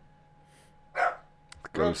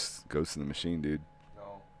 Ghost in the machine, dude.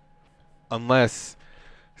 Unless,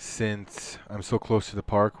 since I'm so close to the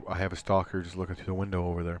park, I have a stalker just looking through the window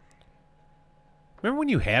over there. Remember when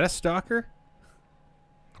you had a stalker?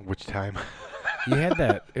 Which time? You had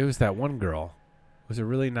that. It was that one girl. It was a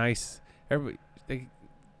really nice.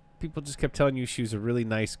 People just kept telling you she was a really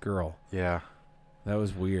nice girl. Yeah, That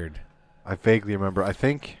was weird. I vaguely remember. I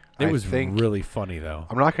think It I was think, really funny though.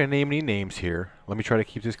 I'm not going to name any names here. Let me try to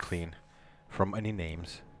keep this clean from any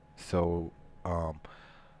names. So,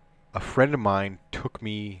 a friend of mine took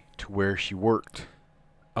me to where she worked.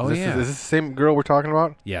 Oh is yeah. Is this the same girl we're talking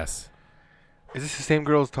about? Yes. Is this the same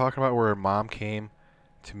girl I was talking about where her mom came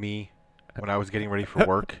to me when I was getting ready for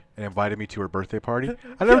work and invited me to her birthday party?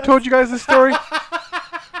 I never told you guys this story.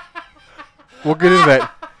 We'll get into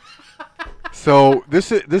that. So this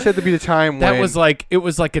had to be the time That when was like it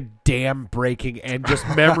was like a dam breaking and just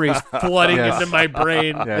memories flooding Yes. into my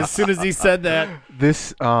brain Yes. as soon as he said that.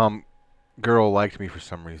 this girl liked me for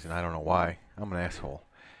some reason. I don't know why. I'm an asshole.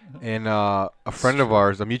 And a friend of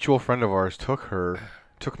ours, a mutual friend of ours, took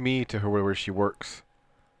me to her where she works,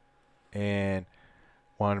 and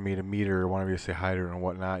wanted me to meet her, wanted me to say hi to her and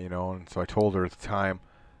whatnot, And so I told her at the time,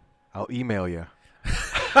 I'll email you.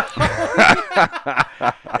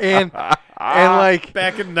 and like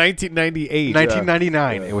Back in 1998.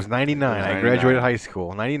 1999, it was 99. I 99. graduated high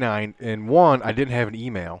school. 99, and one, I didn't have an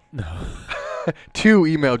email. No. Two,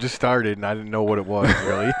 email just started, and I didn't know what it was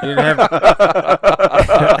really. You didn't have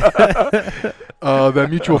That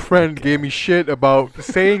mutual friend gave me shit about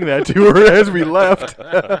saying that to her as we left.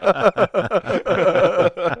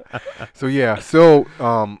 So yeah,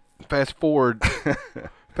 fast forward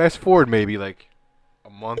maybe like a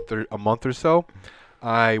month or so.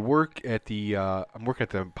 I'm working at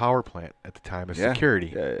the power plant at the time as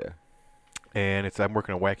security, Yeah. and I'm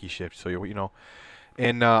working a wacky shift. So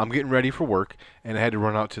and I'm getting ready for work, and I had to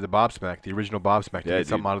run out to the Bobsmack, the original Bobsmack, to Yeah, get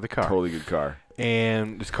something dude. out of the car. Totally good car.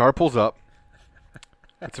 And this car pulls up.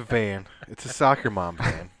 It's a van. It's a soccer mom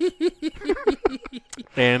van.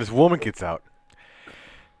 And this woman gets out.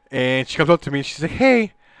 And she comes up to me and she's like,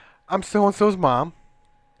 "Hey, I'm so-and-so's mom.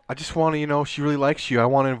 I just want to, she really likes you. I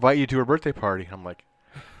want to invite you to her birthday party." I'm like,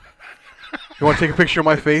 "You want to take a picture of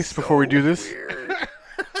my face before we do this?" Weird.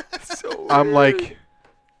 So I'm weird. like,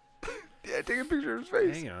 Yeah, take a picture of his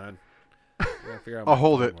face. Hang on. I gotta figure out "I'll my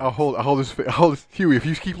hold phone it. was. I'll hold this. Huey, if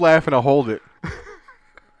you keep laughing, I'll hold it."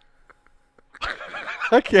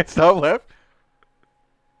 I can't stop laughing.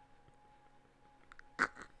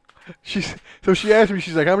 So she asked me,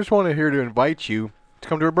 she's like, "I'm just wanting here to invite you to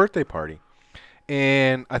come to her birthday party."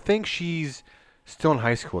 And I think she's still in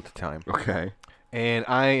high school at the time. Okay. And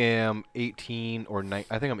I am 18 or 9.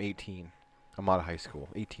 I think I'm 18. I'm out of high school.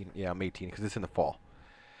 18. Yeah, I'm 18 because it's in the fall.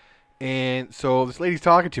 And so this lady's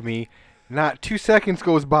talking to me, Not 2 seconds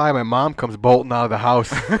goes by, my mom comes bolting out of the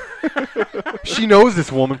house. She knows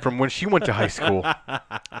this woman from when she went to high school.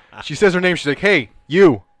 She says her name. She's like, "Hey,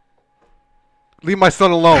 you. Leave my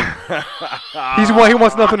son alone. He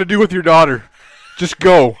wants nothing to do with your daughter. Just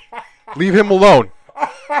go. Leave him alone.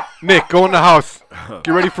 Nick, go in the house.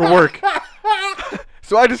 Get ready for work."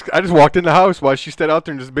 So I just walked in the house while she stood out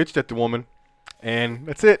there and just bitched at the woman. And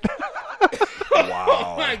that's it. Wow.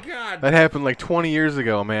 Oh, my God. That happened like 20 years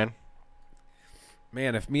ago, man.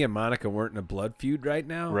 Man, if me and Monica weren't in a blood feud right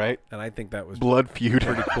now, Right? then I think that was Blood feud.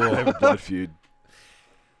 pretty I cool. have a blood feud.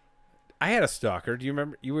 I had a stalker. Do you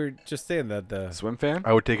remember? You were just saying that the Swim fan?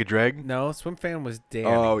 I would take a drag. no swim fan was Danny.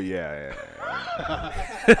 Oh, yeah.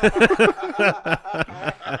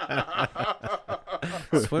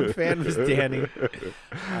 Swim fan was Danny.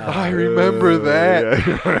 I remember that.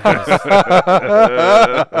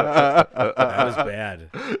 That was bad.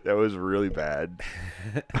 That was really bad.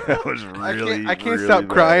 That was really, I can't really stop bad.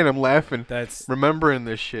 crying. I'm laughing. That's Remembering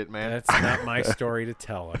this shit, man. that's not my story to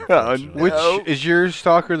tell. Unfortunately. Which No. is your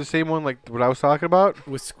stalker the same one like what I was talking about?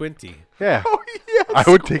 With Squinty. Yeah. Oh, yes. I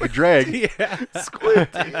would take a drag. Yeah,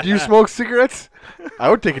 Do you smoke cigarettes? I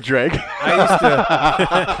would take a drag. I used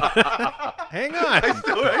to. Hang on.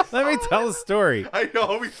 Let me tell the story. I know. I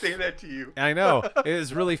always say that to you. I know. It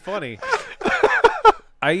was really funny.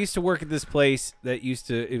 I used to work at this place that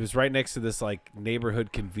it was right next to this like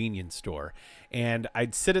neighborhood convenience store. And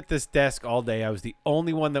I'd sit at this desk all day. I was the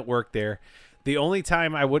only one that worked there. The only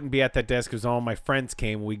time I wouldn't be at that desk was all my friends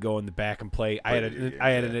came. We'd go in the back and play. I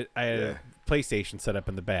had a PlayStation set up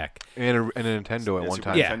in the back. And a Nintendo at one Super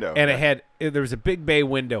time. Yeah, Nintendo, and yeah. there was a big bay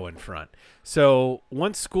window in front. So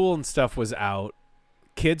once school and stuff was out,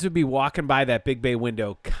 kids would be walking by that big bay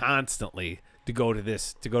window constantly to go to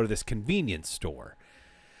this convenience store.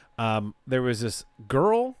 There was this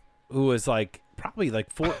girl who was like probably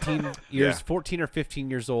like 14 years, 14 or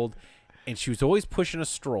 15 years old, and she was always pushing a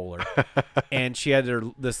stroller. And she had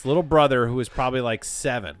this little brother who was probably like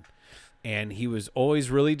 7, and he was always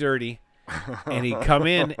really dirty. And he'd come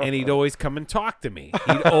in and he'd always come and talk to me.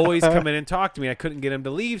 He'd always come in and talk to me. I couldn't get him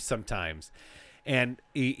to leave sometimes. And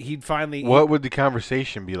he'd finally... What would the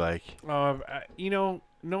conversation be like?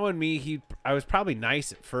 Knowing me, I was probably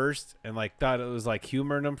nice at first and like thought it was like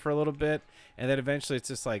humoring him for a little bit. And then eventually it's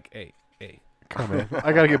just like, hey. Come on.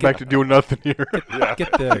 I got to get back to doing nothing here.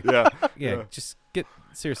 Get the... just get...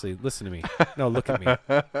 Seriously, listen to me. No, look at me.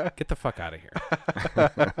 Get the fuck out of here.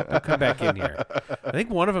 Don't come back in here. I think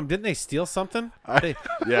one of them, didn't they steal something? They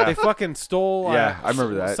fucking stole Yeah, I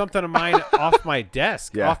remember that. something of mine off my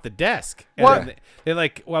desk, off the desk. And What? then they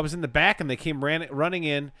like, I was in the back and they came running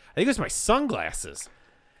in. I think it was my sunglasses.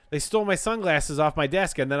 They stole my sunglasses off my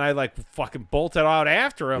desk and then I like fucking bolted out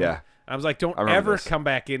after them. Yeah. I was like, don't I remember ever this. come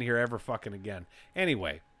back in here ever fucking again.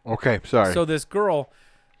 Anyway. Okay, sorry. So this girl,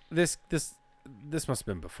 this must have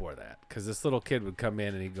been before that, because this little kid would come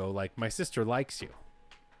in and he'd go like, "My sister likes you."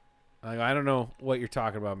 I don't know what you're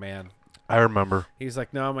talking about, man. I remember. He's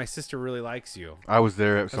like, "No, my sister really likes you." I was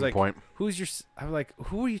there at I was some like, point. "Who's your?" I was like,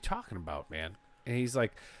 "Who are you talking about, man?" And he's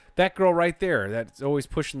like, "That girl right there, that's always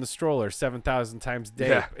pushing the stroller 7,000 times a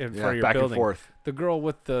day in front of your back building. and forth. The girl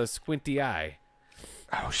with the squinty eye."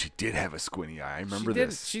 Oh, she did have a squinty eye. I remember She did.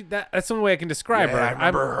 this. That's the only way I can describe her. I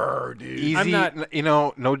remember her, dude. Easy, I'm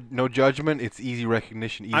not- no judgment. It's easy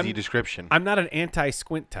recognition, easy description. I'm not an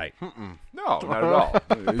anti-squint type. No, not at all.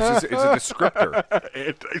 It's a descriptor.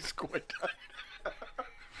 Anti-squint.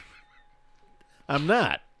 I'm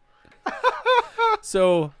not.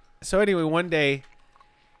 So anyway, one day,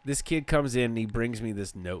 this kid comes in and he brings me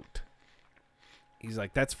this note. He's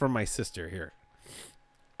like, "That's from my sister here."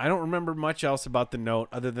 I don't remember much else about the note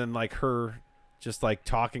other than like her just like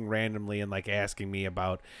talking randomly and like asking me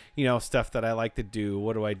about, stuff that I like to do.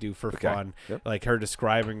 What do I do for fun? Yep. Like her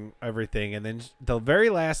describing everything. And then the very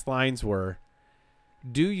last lines were,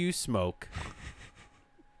 "Do you smoke?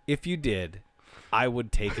 If you did, I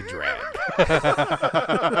would take a drag."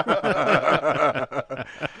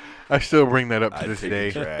 I still bring that up to I'd this take day.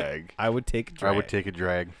 a drag. I would take a drag. I would take a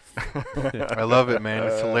drag. I love it, man.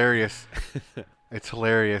 It's hilarious. It's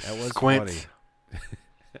hilarious. That was Squints. funny.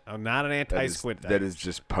 I'm not an anti-squint type. That is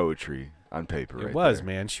just poetry on paper. It was, there.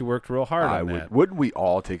 man. She worked real hard on that. Wouldn't we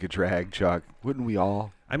all take a drag, Chuck? Wouldn't we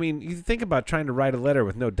all? I mean, you think about trying to write a letter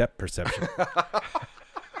with no depth perception.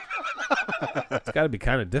 It's got to be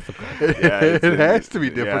kind of difficult. Yeah, It has to be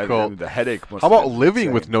difficult. The headache must How about have been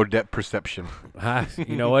living with insane. no depth perception?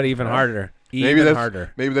 You know what? Even harder. Even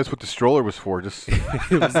harder. Maybe that's what the stroller was for. Just It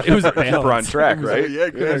was Keep her on balanced. track, right? Yeah,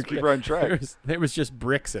 keep her on track. There was just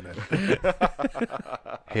bricks in it.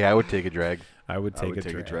 hey, I would take a drag. I would take, a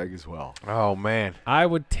drag as well. Oh man, I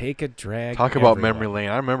would take a drag. talk about everywhere. memory lane.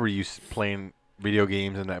 I remember you playing video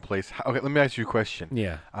games in that place. Okay, let me ask you a question.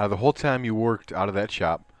 Yeah. The whole time you worked out of that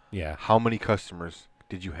shop, Yeah. how many customers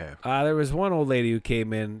did you have? There was one old lady who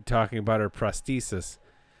came in talking about her prosthesis,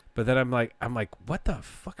 but then I'm like, what the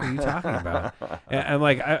fuck are you talking about? And I'm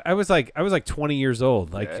like, I was like 20 years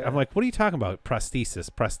old. Like, Yeah. I'm like, what are you talking about? Prosthesis.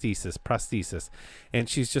 And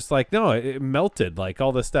she's just like, no, it melted, like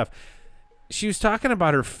all this stuff. She was talking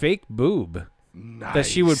about her fake boob that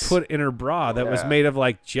she would put in her bra that was Yeah. made of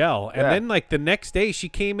like gel. And Yeah. then like the next day she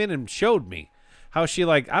came in and showed me how she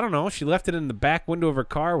like, I don't know, she left it in the back window of her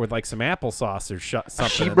car with like some applesauce or something.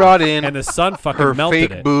 She brought in and the sun fucking her melted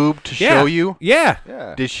fake it. boob to Yeah. show you. Yeah.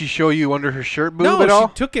 Yeah. Did she show you under her shirt boob No, at all?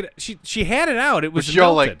 she took it. She had it out. It was Was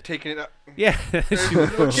y'all melted. like taking it up? Yeah, she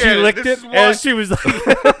it. licked This it is why- as she was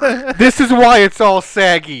like, This is why it's all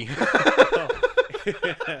saggy.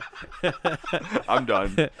 I'm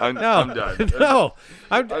done. I'm done. no,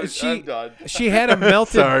 I'm done. she had a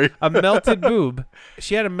melted Sorry. a melted boob.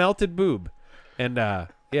 She had a melted boob, and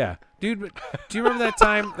yeah, dude. Do you remember that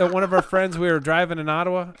time that one of our friends we were driving in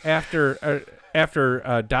Ottawa after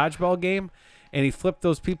a dodgeball game, and he flipped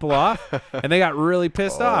those people off, and they got really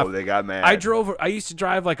pissed off. Oh, they got mad. I used to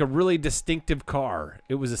drive like a really distinctive car.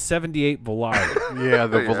 It was a '78 Volare. Yeah,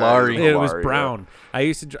 the Yeah, Volare. It was Volare, brown.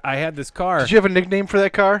 I had this car. Did you have a nickname for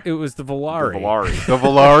that car? It was the Volare. Valari. The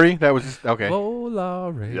Volare? That was okay.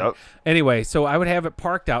 Volare. Yep. Anyway, so I would have it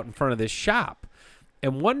parked out in front of this shop.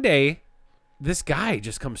 And one day, this guy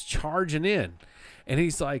just comes charging in. And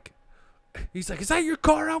he's like, is that your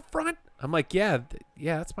car out front? I'm like, yeah,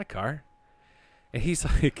 that's my car. And he's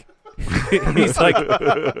like,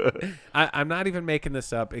 I'm not even making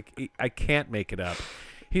this up. I can't make it up.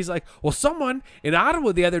 He's like, well, someone in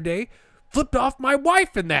Ottawa the other day flipped off my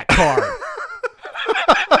wife in that car.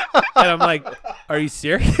 And I'm like, are you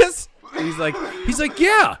serious? He's like,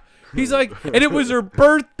 yeah. He's like, and it was her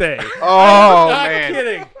birthday. Oh, I'm not man.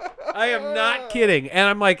 kidding. I am not kidding. And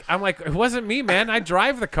I'm like, it wasn't me, man. I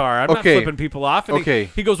drive the car. I'm not Okay. flipping people off. And Okay.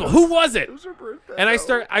 he goes, well, who was it? It was her birthday. And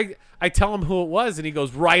I tell him who it was, and he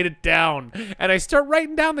goes, write it down. And I start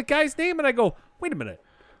writing down the guy's name, and I go, wait a minute.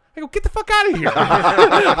 I go, get the fuck out of here.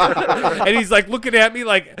 And he's like looking at me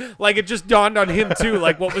like it just dawned on him too,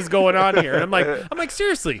 like what was going on here. And I'm like,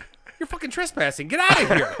 seriously, you're fucking trespassing. Get out of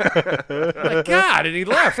here. I'm like, God. And he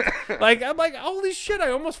left. Like, I'm like, holy shit, I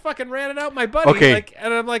almost fucking ran it out my buddy. Okay. Like,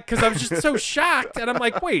 and I'm like, because I was just so shocked. And I'm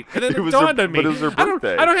like, wait. And then It it was dawned her- on me. but it was her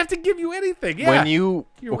birthday. I don't have to give you anything. Yeah. When you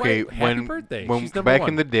You're okay, right. Happy when birthday. when She's number back one.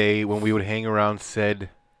 in the day when we would hang around said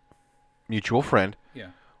mutual friend, Yeah.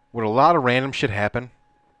 would a lot of random shit happen?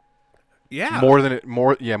 Yeah. More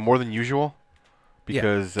than usual?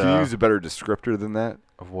 Because Can you use a better descriptor than that?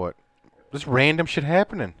 of what? Just random shit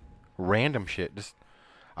happening. Random shit. Just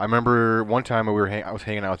I remember one time I was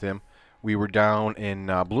hanging out with him. We were down in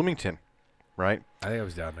Bloomington, right? I think I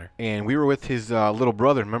was down there. And we were with his little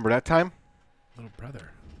brother. Remember that time? Little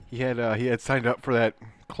brother. He had signed up for that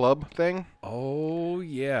club thing, Oh,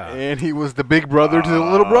 yeah. and he was the big brother to the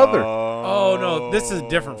little brother. Oh, no. This is a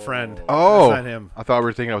different friend. Oh, That's not him. I thought we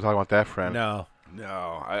were thinking I was talking about that friend. No. No,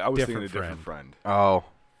 I was thinking a different friend. Oh,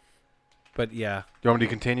 But yeah. you want me to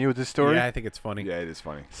continue with this story? Yeah, I think it's funny. Yeah, it is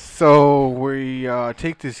funny. So we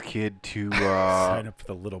take this kid to Sign up for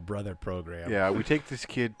the little brother program. yeah, we take this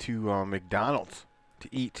kid to McDonald's to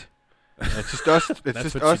eat. And it's just us. It's That's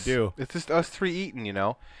just what you us. do. It's just us three eating, you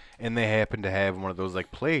know. And they happen to have one of those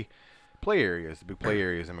like play areas, the big play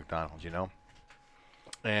areas in McDonald's, you know.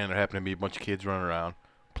 And there happened to be a bunch of kids running around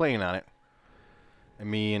playing on it.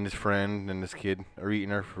 And me and this friend and this kid are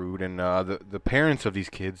eating our food, and the parents of these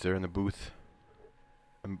kids are in the booth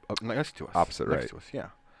up next to us. Opposite, next right. to us, yeah.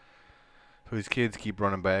 So these kids keep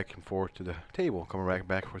running back and forth to the table, coming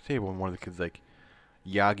back and forth to the table, and one of the kids like,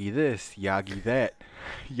 Yagi this, Yagi that,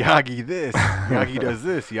 Yagi this, Yagi does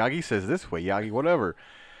this, Yagi says this way, Yagi whatever.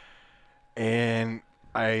 And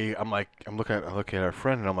I'm looking at our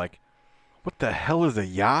friend, and I'm like, what the hell is a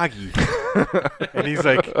Yagi? And he's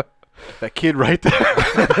like, that kid right there.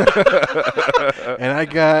 And I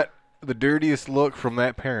got the dirtiest look from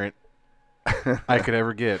that parent I could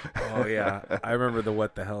ever get. Oh, yeah. I remember the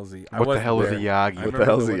what the hell's he. What the hell is a Yagi? I What the remember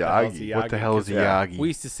hell's a what the hell's Yagi? What the hell is a Yeah. Yagi? We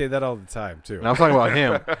used to say that all the time, too. And I was talking about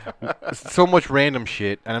him. So much random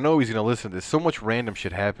shit, and I know he's gonna listen to this. So much random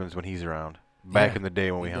shit happens when he's around. Back Yeah, in the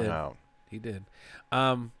day when we he hung did. out. He did.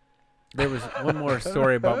 There was one more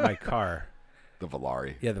story about my car. The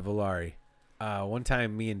Valari. Yeah, the Volare. One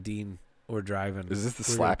time, me and Dean we're driving. Is this the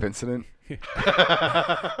slap incident?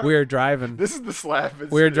 We were driving. This is the slap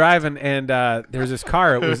incident. We were driving, and there's this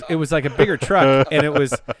car. It was like a bigger truck, and it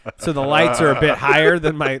was so the lights are a bit higher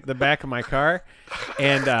than the back of my car,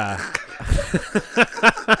 and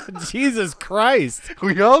Jesus Christ,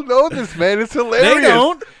 We all know this, man. It's hilarious. they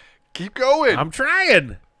don't. Keep going. I'm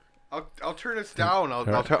trying. I'll turn this down. I'll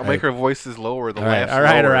right. make our voices lower. The All right, laughs all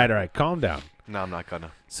right, lower. all right. Calm down. No, I'm not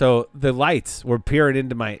gonna. So the lights were peering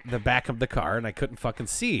into the back of the car, and I couldn't fucking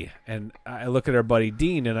see. And I look at our buddy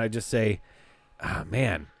Dean, and I just say, "Ah,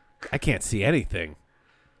 man, I can't see anything."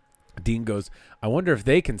 Dean goes, "I wonder if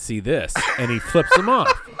they can see this," and he flips them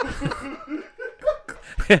off.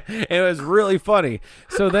 It was really funny.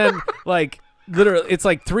 So then, like, literally, it's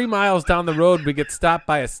like 3 miles down the road, we get stopped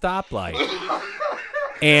by a stoplight,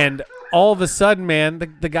 and all of a sudden, man,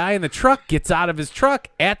 the guy in the truck gets out of his truck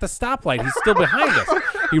at the stoplight. He's still behind us.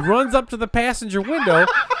 He runs up to the passenger window,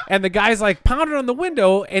 and the guy's like pounding on the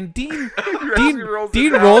window, and Dean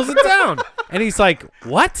rolls it down. And he's like,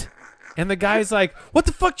 "What?" And the guy's like, "What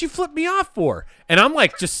the fuck did you flip me off for?" And I'm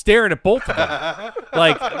like just staring at both of them,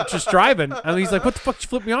 like just driving. And he's like, "What the fuck did you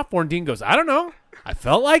flip me off for?" And Dean goes, "I don't know. I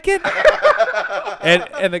felt like it."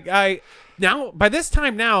 And the guy, now, by this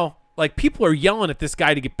time now, like, people are yelling at this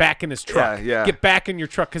guy to get back in his truck. Yeah. Get back in your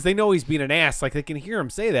truck, because they know he's being an ass. Like, they can hear him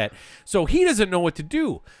say that. So he doesn't know what to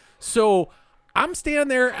do. So I'm standing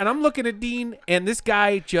there, and I'm looking at Dean, and this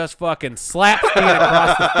guy just fucking slaps Dean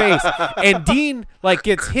across the face. And Dean, like,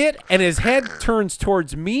 gets hit, and his head turns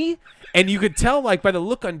towards me. And you could tell, like, by the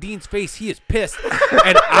look on Dean's face, he is pissed.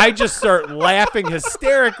 And I just start laughing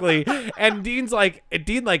hysterically. And Dean,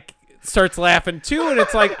 starts laughing too, and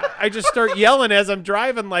it's like I just start yelling as I'm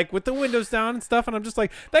driving, like with the windows down and stuff, and I'm just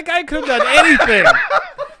like, that guy could have done anything.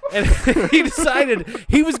 And he decided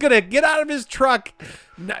he was gonna get out of his truck,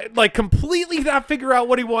 like completely not figure out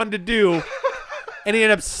what he wanted to do, and he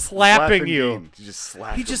ended up slapping you. He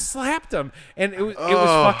just slapped him, and it was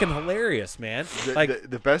fucking hilarious, man.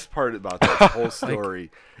 The best part about that whole story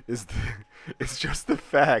is it's just the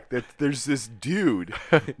fact that there's this dude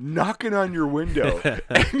knocking on your window,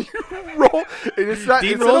 and you roll, and it's not.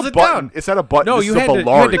 Dean it's rolls not a it button. down. It's not a button. No, this you is had a to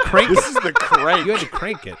Bellari. crank This it. is the crank. You had to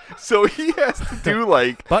crank it. So he has to do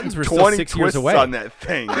like Buttons were still 20 6 years twists away on that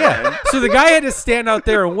thing. Yeah. Man. So the guy had to stand out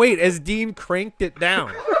there and wait as Dean cranked it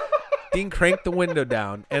down. Dean cranked the window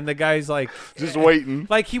down, and the guy's like, Just waiting.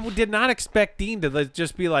 Like, he did not expect Dean to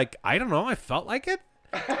just be like, I don't know, I felt like it.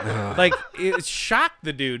 Like, it shocked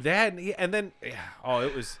the dude. It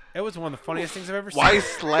was one of the funniest things I've ever seen. Why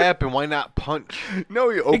slap and why not punch? No,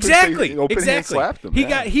 he open hand slapped him.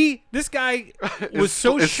 This guy was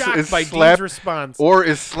so Is shocked by slap- Dean's response. Or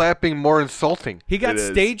is slapping more insulting? He got It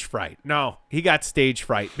is. stage fright. No, he got stage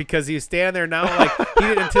fright because he's standing there now, like, he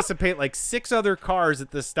didn't anticipate like 6 other cars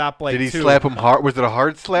at the stoplight. Did he too. slap him hard? Was it a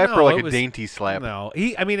hard slap No, or like it a was- dainty slap? No,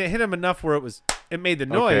 it hit him enough where it made the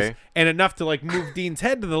noise, Okay. and enough to like move Dean's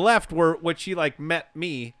head to the left, where which he like met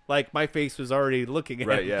me, like my face was already looking at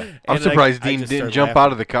Right, him. yeah. And, I'm surprised I Dean just didn't started jump laughing.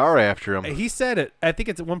 out of the car after him. He said it. I think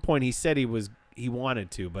it's at one point he said he wanted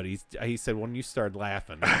to, but he said when you started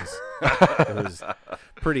laughing, it was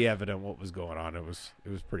pretty evident what was going on. It was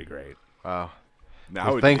pretty great. Wow.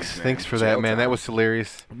 Now Well, thanks for that, man. That was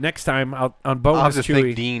hilarious. Next time on I'll bonus just Chewy.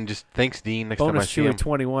 thank Dean. Just thanks Dean next time I Bonus see Chewy him.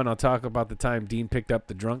 21. I'll talk about the time Dean picked up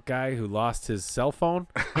the drunk guy who lost his cell phone.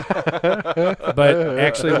 But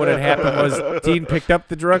actually, what had happened was Dean picked up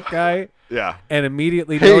the drunk guy Yeah. and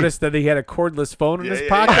immediately noticed that he had a cordless phone in his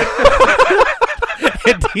pocket.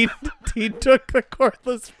 And Dean took the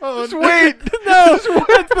cordless phone. Just wait. No,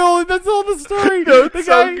 that's all the story. That's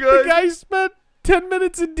so good. The guy spent 10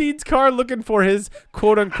 minutes in Dean's car looking for his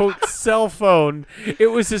quote-unquote cell phone. It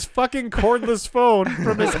was his fucking cordless phone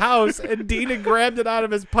from his house, and Dean had grabbed it out of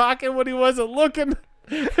his pocket when he wasn't looking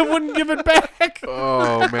and wouldn't give it back.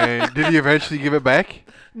 Oh man, did he eventually give it back?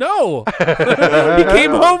 No. He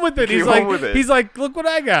came home with it. Came home with it. He's like, look what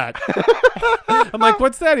I got. I'm like,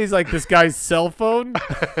 what's that? He's like, this guy's cell phone.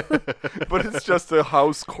 But it's just a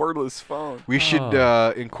house cordless phone. We should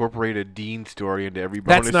incorporate a Dean story into every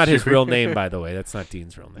bonus. That's not his Chewy. real name, by the way. That's not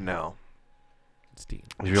Dean's real name. No, It's Dean.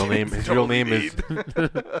 his real name. His real name is.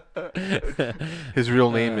 His real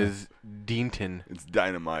name is Deanton. It's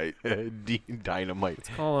dynamite. Dean Dynamite.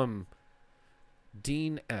 Call him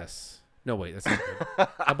Dean S. No, wait, that's not good.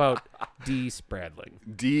 How about D. Spradling?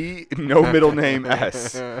 D, no middle name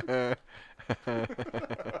S.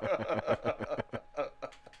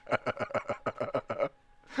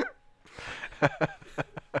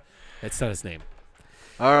 That's not his name.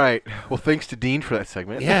 All right. Well, thanks to Dean for that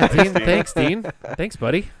segment. Yeah, Dean. Thanks, Dean. Thanks,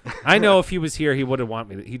 buddy. I know if he was here, he'd want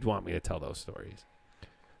me to tell those stories.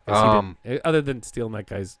 Other than stealing that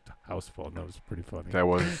guy's house phone, that was pretty funny. That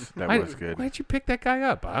was good. Why'd you pick that guy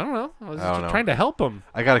up? I don't know. I was I don't just know. trying to help him.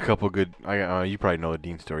 I got a couple good. You probably know the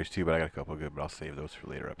Dean stories too, but I got a couple good. But I'll save those for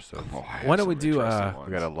later episodes. Oh, I have Why don't we some do, interesting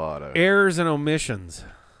We got a ones. lot of. Errors and omissions.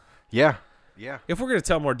 Yeah. If we're gonna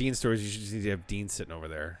tell more Dean stories, you should just need to have Dean sitting over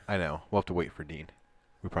there. I know. We'll have to wait for Dean.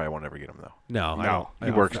 We probably won't ever get him though. No, I No, don't. I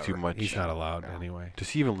He don't works think- too much. He's not allowed No. anyway. Does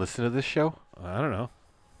he even listen to this show? I don't know.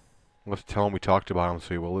 We'll have to tell him we talked about him, so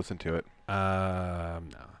he will listen to it. No.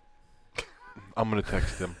 I'm gonna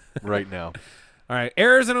text him right now. All right,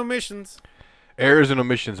 errors and omissions. Errors and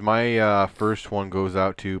omissions. My first one goes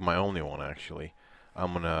out to my only one actually.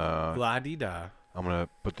 I'm gonna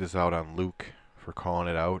put this out on Luke for calling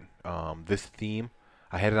it out. This theme,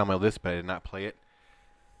 I had it on my list, but I did not play it,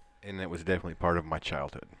 and it was definitely part of my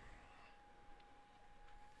childhood.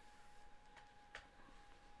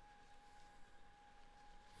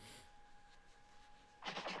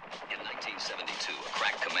 In 1972, a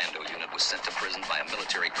crack commando unit was sent to prison by a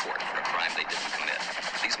military court for a crime they didn't commit.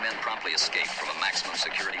 These men promptly escaped from a maximum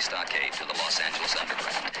security stockade to the Los Angeles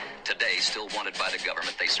underground. Today, still wanted by the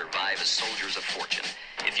government, they survive as soldiers of fortune.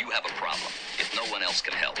 If you have a problem, if no one else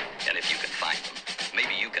can help, and if you can find them,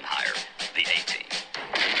 maybe you can hire the A-Team.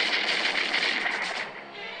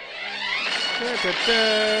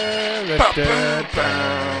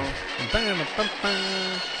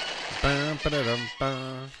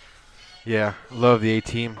 Yeah, love the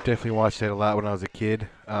A-Team. Definitely watched that a lot when I was a kid.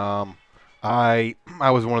 I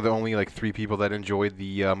was one of the only like 3 people that enjoyed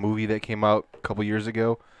the movie that came out a couple years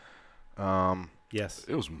ago. Yes.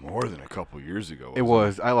 It was more than a couple years ago. It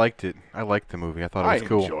was. I liked it. I liked the movie. I thought it was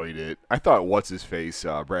cool. I enjoyed it. I thought what's his face,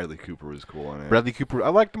 Bradley Cooper was cool in it. Bradley Cooper. I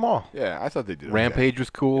liked them all. Yeah, I thought they did. okay. Rampage was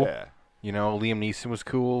cool. Yeah. You know, Liam Neeson was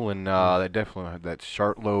cool, and that definitely that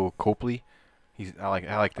Chartlow Copley. I like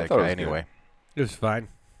that thought it guy was anyway. It was fine.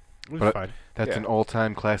 It was But- fine. That's Yeah. an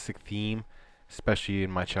all-time classic theme, especially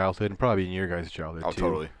in my childhood and probably in your guys' childhood Oh, too.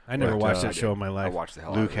 totally. I never But, watched I that show in my I life. watched the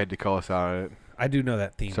hell Luke out of had to call us out on it. I do know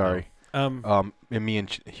that theme. Sorry. though. In me and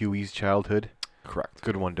Huey's childhood. it. Correct.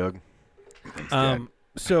 Good one, Doug. Thanks, Dad.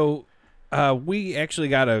 So we actually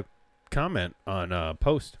got a comment on a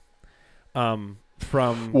post from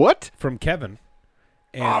What? Kevin.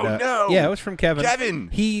 And, Oh, no! Yeah, it was from Kevin. Kevin!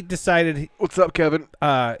 He decided. What's up, Kevin?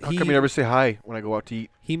 How He come you never say hi when I go out to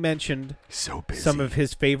eat? he mentioned So busy. some of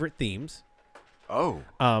his favorite themes. Oh.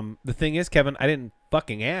 The thing is, Kevin, I didn't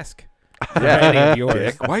fucking ask. Yeah. Any of yours.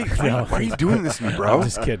 Dick, why are you doing this to me, bro? I'm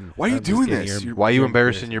just kidding. Why are you I'm just doing kidding. this? You're- Why are you you're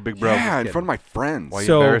embarrassing your big bro? Yeah, in kidding. front of my friends. Why are you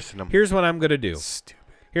So embarrassing him? here's what I'm gonna do. Stupid.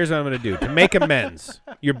 Here's what I'm gonna do to make amends.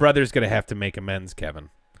 Your brother's gonna have to make amends, Kevin.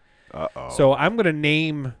 Uh-oh. So I'm gonna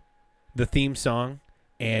name the theme song,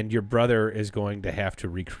 and your brother is going to have to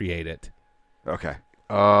recreate it. Okay.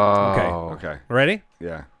 Oh. Okay. Ready?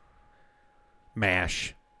 Yeah.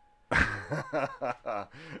 MASH.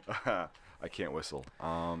 I can't whistle.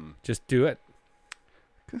 Just do it.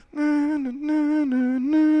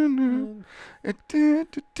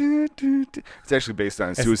 It's actually based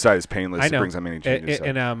on Suicide is Painless. I It know. brings on many changes. so.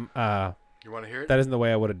 And You want to hear it? that isn't the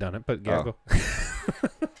way I would have done it, but yeah, Oh. go.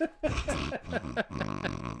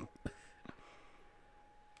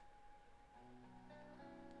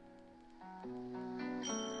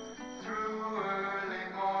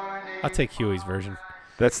 I'll take Huey's version.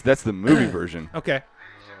 That's the movie version. Okay.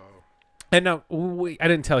 And no, I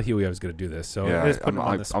didn't tell Huey I was going to do this, so Yeah, I just put I'm, him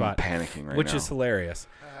on I'm the spot, panicking right which now. is hilarious.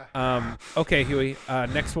 Okay, Huey.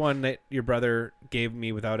 Next one that your brother gave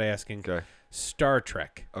me without asking. Okay. Star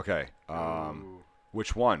Trek. Okay.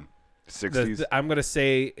 Which one? 60s? I'm going to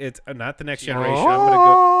say it's not the Next Generation. I'm going to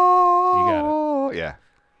go. You got it. Yeah.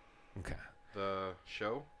 Okay. The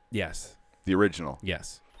show? Yes. The original.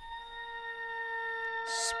 Yes.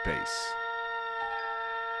 Space.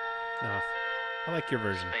 No, I like your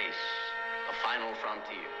version. Space, the final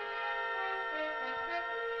frontier.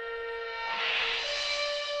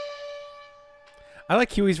 I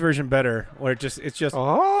like Huey's version better, where it's just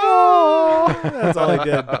Oh. that's all he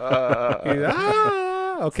did.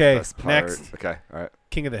 Okay, Best part. next, Okay. All right.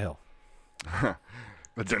 King of the Hill.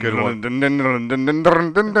 That's a good one. I'm I'm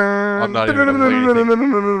not even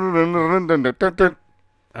gonna play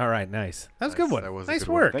All right, nice. That was a good Nice, one. that was a Nice good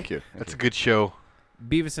one. work. Thank you. That's a good show.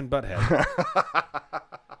 Beavis and Butthead.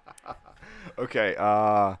 Okay.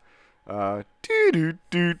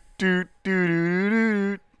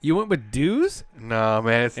 Do-do-do-do-do-do-do-do. You went with Dues? No,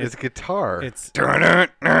 man, it's guitar. It's you're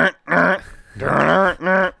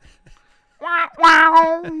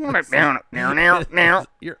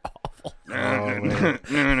awful.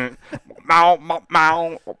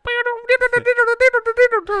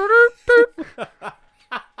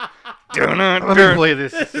 Let me play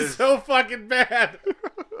this. This is so fucking bad.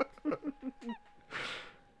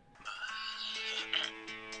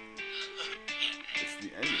 It's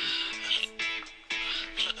the ending.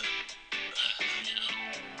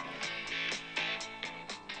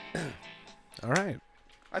 All right.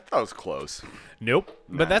 I thought it was close. Nope.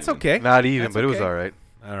 But Not that's even. okay. Not even, That's but it was okay. all right.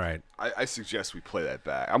 All right. I suggest we play that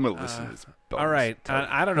back. I'm going to listen to this. All right.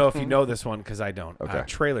 I don't know if you know this one because I don't. Okay.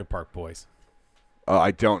 Trailer Park Boys.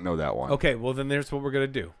 I don't know that one. Okay. Well, then there's what we're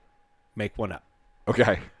going to do. Make one up.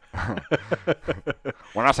 Okay.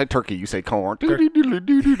 When I say turkey, you say corn.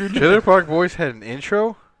 Trailer Park Boys had an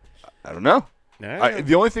intro. I don't know. No.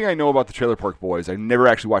 The only thing I know about the Trailer Park Boys, I never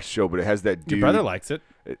actually watched the show, but it has that dude. Your brother likes it.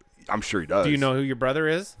 I'm sure he does. Do you know who your brother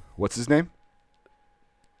is? What's his name?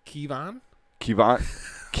 Kevon? Kevon.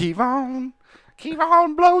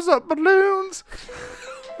 Kevon blows up balloons.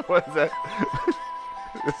 What is that?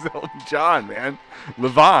 This is Elton John, man.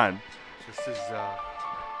 Levon. This is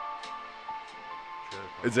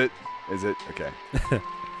Is it? Okay.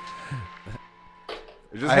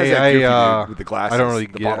 It just I has that goofy dude with the glasses. I don't really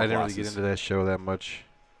the get. I bottle didn't really get glasses. into that show that much.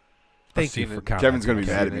 Thank you seen for it. commenting. Kevin's gonna be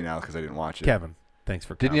Okay. mad at me now because I didn't watch it. Kevin, thanks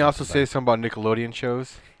for Didn't he also say something about Nickelodeon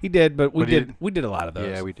shows? He did, but we What did- did. We did a lot of those.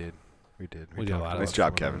 Yeah, we did. We did. We did a talked lot of about Nice those. job,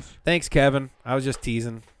 some of Kevin. those. Thanks, Kevin. I was just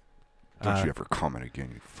teasing. Don't Uh, you ever comment again?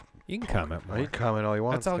 You You can comment Well, more. he can comment all he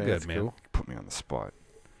wants. all good, That's man. cool. put me on the spot.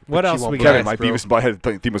 What But you else won't we be got? Kevin, my bro. Beavis and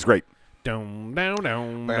Butthead theme was great.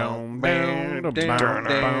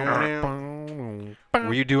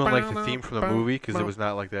 Were you doing like the theme from the movie? Because it was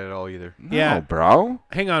not like that at all either. Yeah. No, bro.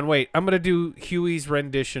 Hang on, wait. I'm gonna do Huey's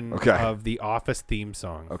rendition Okay. of the Office theme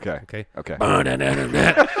song. Okay. Okay. Okay.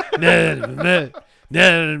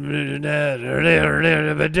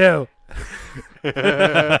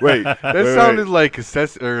 Wait. That sounded like a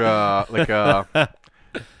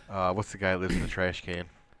what's the guy that lives in the trash can?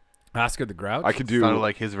 Oscar the Grouch. I could do. Sounded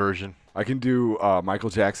like his version. I can do Michael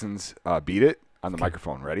Jackson's "Beat It" on the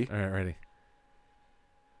microphone. Ready? All right, ready.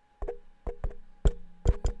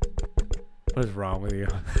 What is wrong with you?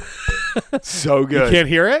 So good. You can't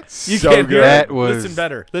hear it? You So can't hear good. it? That was- Listen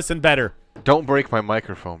better. Listen better. Don't break my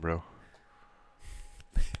microphone, bro.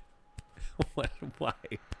 What? Why?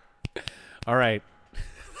 All right.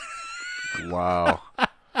 Wow.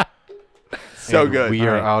 So And good. We All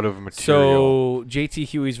are right. out of material. So JT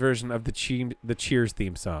Huey's version of the Cheers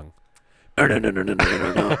theme song. Everybody knows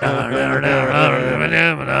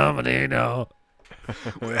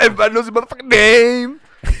your motherfucking name.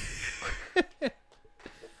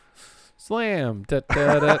 Slam. Da,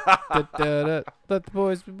 da, da, da, da, da. Let the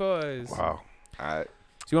boys be boys. Wow. Alright.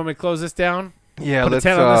 Do you want me to close this down? Yeah, Put a let's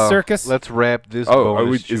 10 on the circus? Let's wrap this. Oh, are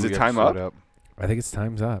bonus we- is it Chewy time episode up? I think it's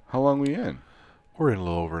time's up. How long we in? We're in a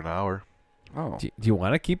little over an hour. Oh. Do you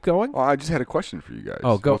want to keep going? Well, I just had a question for you guys.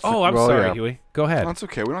 Oh, go. What's the- Oh, I'm well, sorry, yeah. Huey. Go ahead. That's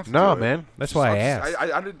okay. We don't have to No, do it. man. That's why I asked.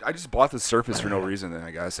 I just bought the Surface for no reason. Then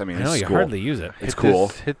I guess. I mean, I know it's you cool. hardly use it. It's Hit cool.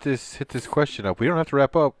 Hit this question up. We don't have to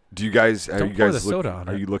wrap up. Do you guys? Are Don't you pour guys the soda on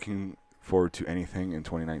Are it. you looking forward to anything in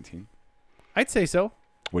 2019? I'd say so.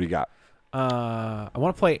 What do you got? I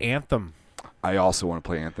want to play Anthem. I also want to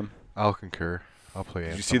play Anthem. I'll concur. I'll play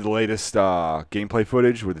Did it. you see the latest gameplay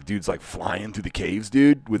footage where the dude's like flying through the caves,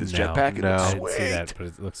 dude, with his No, jetpack? no. I It's didn't see sweet. that, but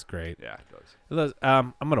it looks great. Yeah, it does. It does.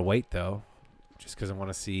 I'm gonna wait though, just because I want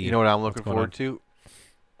to see. You know what I'm looking going forward to?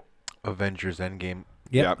 Avengers Endgame.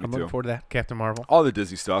 Yep, Yeah, me I'm looking too. forward to that. Captain Marvel. All the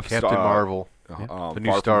Disney stuff. Captain Marvel. Yeah. The new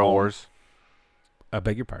Far Star From Home, Wars. I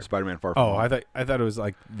beg your pardon. Spider-Man Far From Oh, Home. I thought it was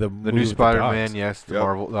like the The movie new with the Spider-Man, dogs. yes. The Yep.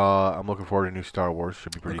 Marvel. I'm looking forward to new Star Wars.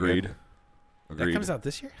 Should be pretty Agreed. good. That Agreed. comes out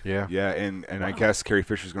this year. Yeah. Yeah, and I Wow. guess Carrie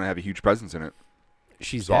Fisher's going to have a huge presence in it.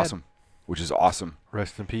 She's It's dead. awesome. Which is awesome.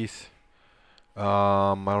 Rest in peace. I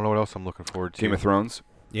don't know what else I'm looking forward to. Game of Thrones,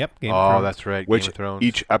 Yep. Game of Oh, Thrones. that's right. which Game of Thrones.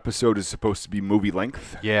 each episode is supposed to be movie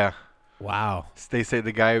length. Yeah. Wow. They say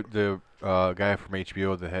the guy from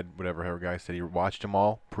HBO, the head whatever guy, said he watched them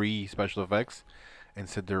all pre special effects, and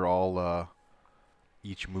said they're all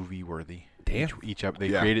each movie worthy. Damn. They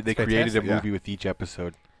Yeah. created It's a fantastic. Yeah. movie with each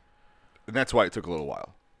episode. And that's why it took a little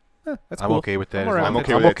while. That's I'm cool. okay with that. I'm as alright long I'm as-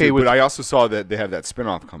 okay with that too, with. but I also saw that they have that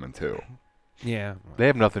spin-off coming too. Yeah. They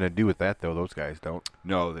have nothing to do with that though. Those guys don't.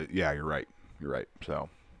 No, yeah, you're right. You're right. So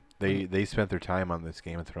they spent their time on this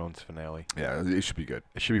Game of Thrones finale. Yeah, it should be good.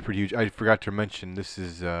 It should be pretty huge. I forgot to mention this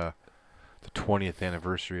is the 20th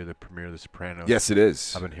anniversary of the premiere of The Sopranos. Yes, it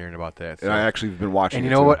is. I've been hearing about that. And I actually have been watching and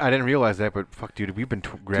you it know too. what? I didn't realize that, but fuck, dude, we've been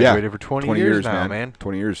graduated for 20 years now, man.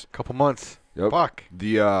 20 years. Couple months. Yep. Fuck.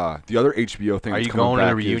 The other HBO thing Are that's you coming going to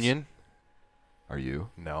the back is- reunion? Are you?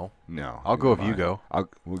 No. No. I'll go if you go. I'll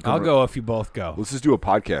go if you both go. Let's just do a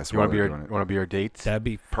podcast. You want to be our dates? That'd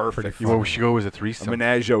be Perfect. pretty fun. We should go as a threesome. A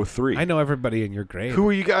Menage 3. I know everybody in your grade. Who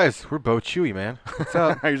are you guys? We're both Chuey, man. What's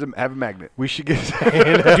up? Have a magnet. We should get. Dude,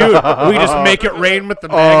 we just make it rain with the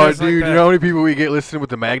Oh, magnets. dude, like you that. know how many people we get listening with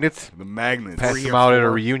the magnets? The magnets. Pass 3 them or out at a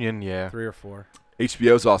 4. reunion, yeah. 3 or 4.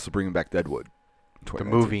 HBO's also bringing back Deadwood. The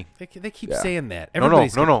movie. They keep Yeah. saying that. No.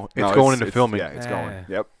 Everybody's It's going into filming. Yeah, it's going.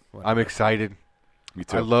 Yep. I'm excited. Me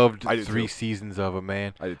too. I loved I did 3 too. seasons of it,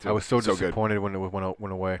 man. I did too. I was so So good. disappointed when it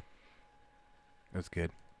went away. It was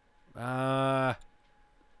good. I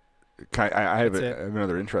have That's it.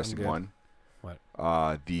 another interesting I'm good. one.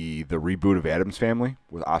 What? The reboot of Addams Family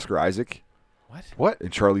with Oscar Isaac What?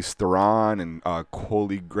 and Charlize Theron and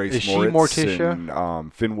Coley Grace Is she Moritz Morticia?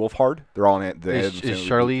 and Finn Wolfhard. They're all in the Addams Is Family.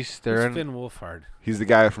 Charlize Who's Theron? Finn Wolfhard? He's the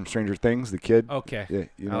guy from Stranger Things, the kid. Okay. Yeah,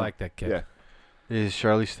 you know. I like that kid. Yeah, Is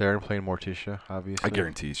Charlize Theron playing Morticia? Obviously. I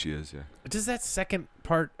guarantee she is. Yeah. Does that second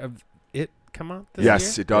part of it come out this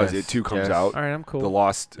Yes, year? it does. Yes, It too comes yes. out. All right, I'm cool. The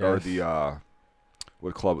Lost or Yes. the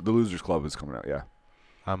what club? The Losers Club is coming out. Yeah.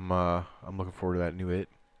 I'm looking forward to that new It.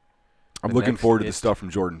 I'm The looking next forward to the It. stuff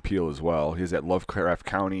from Jordan Peele as well. He has that Lovecraft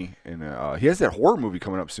County, and he has that horror movie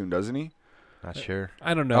coming up soon, doesn't he? Not sure.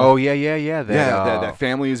 I don't know. Oh yeah. That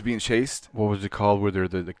family is being chased. What was it called? Where they're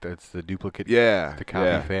that's the duplicate. Yeah, The copy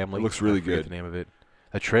yeah. family. It looks really I forget good. The name of it.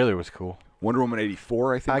 The trailer was cool. Wonder Woman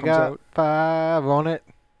 84, I think, I comes got out. 5 on it.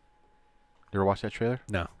 You ever watch that trailer?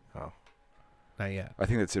 No. Oh. Not yet. I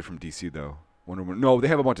think that's it from DC though. Wonder Woman. No, they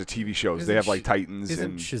have a bunch of TV shows. They Isn't have like Sh- Titans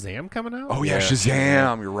Isn't and. Shazam coming out? Oh yeah, Yeah.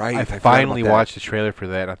 Shazam! You're right. I forgot finally about that. watched the trailer for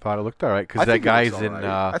that. And I thought it looked all right I because that think it looks guy's in all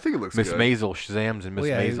right. I think it looks Miss good. Maisel. Shazam's in Miss Well,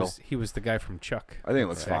 yeah, Maisel. he was the guy from Chuck. I think it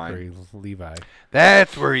looks Zachary Levi.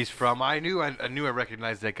 That's where he's from. I knew I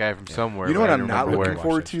recognized that guy from somewhere. You know but what I I'm didn't not remember looking where.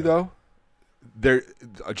 forward Watch to that though? There,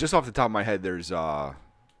 just off the top of my head, there's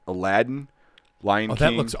Aladdin, Lion Oh,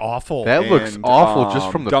 King. that looks awful. That looks and, awful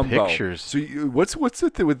just from the Dumbo. pictures. So what's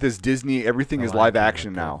with this Disney? Everything The is Lion live King action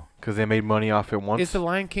looked now. Because they made money off it once. Is the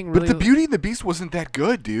Lion King really? But the Beauty and the Beast wasn't that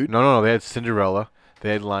good, dude. No. They had Cinderella.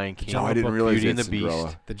 They had Lion King. No, I didn't Book, realize Beauty they and had the Beast.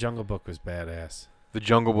 Cinderella. The Jungle Book was badass. The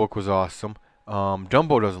Jungle Book was awesome.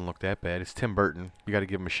 Dumbo doesn't look that bad. It's Tim Burton. You got to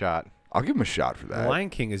give him a shot. I'll give him a shot for The that. Lion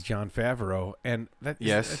King is Jon Favreau, and that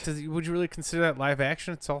Yes. would you really consider that live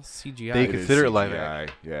action? It's all CGI. They It is consider it live CGI.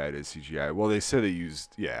 Yeah, it is CGI. Well, they said they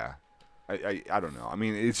used. Yeah, I don't know. I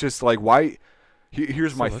mean, it's just like why.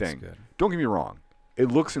 Here's my Still looks thing. good. Don't get me wrong. It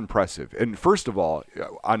looks impressive. And first of all,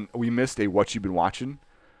 we missed a What You've Been Watching.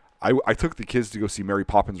 I took the kids to go see Mary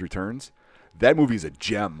Poppins Returns. That movie is a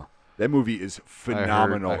gem. That movie is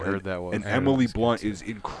phenomenal. I heard that was. And I heard it Emily was good, Blunt too. is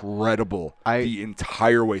incredible I- the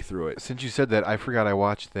entire way through it. Since you said that, I forgot I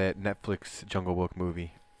watched that Netflix Jungle Book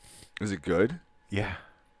movie. Is it good? Yeah.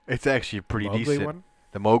 It's actually pretty Mowgli decent. one?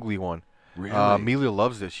 The Mowgli one. Really? Amelia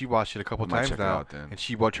loves it. She watched it a couple I might times check it now. out then. And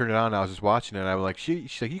she turned it on and I was just watching it. And I was like,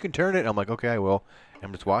 she's like, you can turn it? And I'm like, okay, I will. And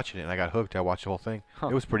I'm just watching it. And I got hooked. I watched the whole thing. Huh.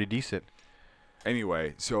 It was pretty decent.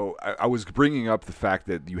 Anyway, so I was bringing up the fact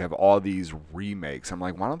that you have all these remakes. I'm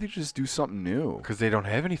like, why don't they just do something new? Because they don't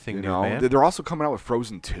have anything You new, know, man. they're also coming out with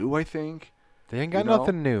Frozen 2, I think. They ain't got you know?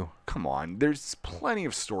 nothing new. Come on, there's plenty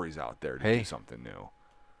of stories out there to Hey. do something new.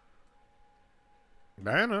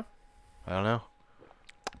 I don't know. I don't know.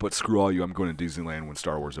 But screw all you, I'm going to Disneyland when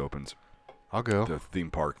Star Wars opens. I'll go. The theme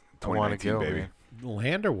park, I want to 2019, go, baby. man.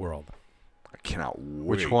 Land or World? I cannot wait.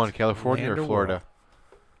 Which one, California Land or or Florida? World?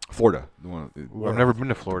 Florida. The one, Ooh, I've never been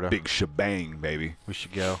to Florida. big shebang, baby. We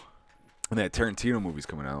should go. And that Tarantino movie's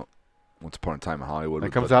coming out. Once Upon a Time in Hollywood. That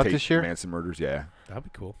with comes the out Tate this year? Manson murders, yeah. That'd be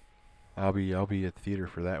cool. I'll be at the theater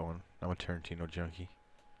for that one. I'm a Tarantino junkie.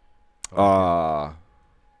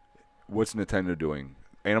 What's Nintendo doing?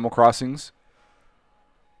 Animal Crossings.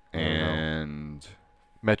 I don't know. And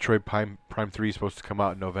Metroid Prime 3 is supposed to come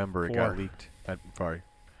out in November. It got 4. leaked. Sorry.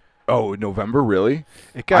 November, really?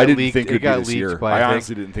 It got I didn't leaked. think It it'd be got this leaked year. by, I I think,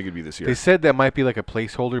 honestly didn't think it'd be this year. they said that might be like a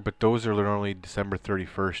placeholder, but those are only December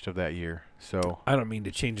 31st of that year. So I don't mean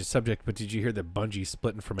to change the subject, but did you hear that Bungie's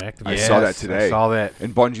splitting from Activision? I saw that Yes, today. I saw that.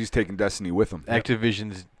 And Bungie's taking Destiny with them.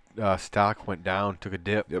 Activision's stock went down, took a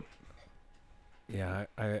dip. Yep. Yeah,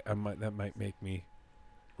 I might. That might make me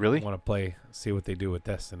Really? want to play, see what they do with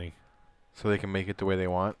Destiny. So they can make it the way they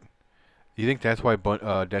want. Do you think that's why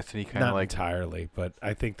Destiny kind Not of like? entirely, but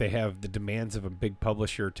I think they have the demands of a big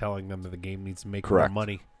publisher telling them that the game needs to make Correct. more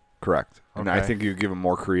money. Correct. And I Okay. think you give them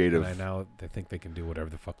more creative. And now they think they can do whatever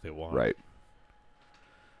the fuck they want. Right.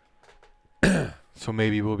 So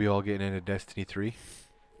maybe we'll be all getting into Destiny 3.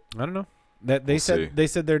 I don't know. That they We'll said see. they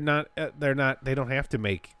said they're not they don't have to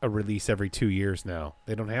make a release every 2 years now.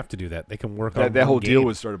 They don't have to do that. They can work on That whole one deal game.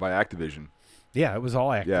 was started by Activision. Yeah, it was all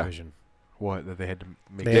Activision. What that they had to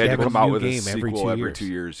make? They They had had to to have come a out new with a game every sequel 2 every years. 2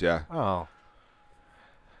 years. Yeah. Oh,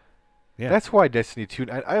 Yeah, that's why Destiny 2.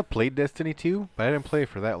 I played Destiny 2, but I didn't play it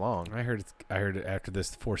for that long. I heard after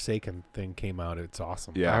this Forsaken thing came out, it's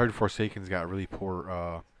awesome. Yeah. I heard Forsaken's got really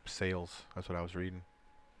poor sales. That's what I was reading.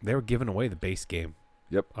 They were giving away the base game.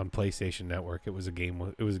 Yep. On PlayStation Network, it was a game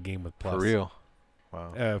with Plus. For real?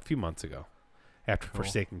 Wow. A few months ago, after Cool.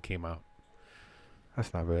 Forsaken came out.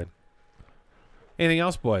 That's not bad. Anything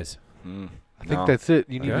else, boys? I think that's it.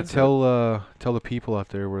 You need Okay. to tell the people out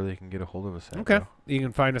there where they can get a hold of us. At, Okay. bro. You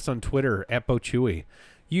can find us on Twitter at Bo Chuey.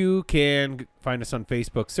 You can find us on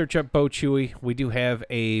Facebook. Search up Bo Chuey. We do have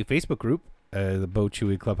a Facebook group, the Bo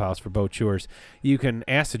Chuey Clubhouse for Bo Chewers. You can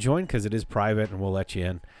ask to join because it is private and we'll let you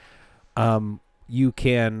in. You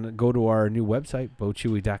can go to our new website,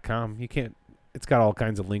 bochewy.com. It's got all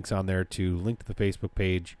kinds of links on there to link to the Facebook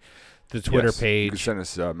page, the Twitter Yes, page. You can send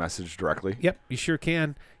us a message directly. Yep, you sure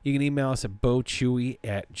can. You can email us at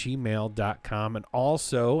bochewy@gmail.com. And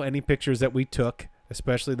also, any pictures that we took,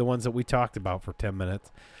 especially the ones that we talked about for 10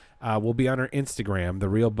 minutes, will be on our Instagram, the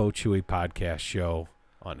Real Bo Chewy Podcast Show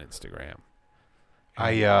on Instagram.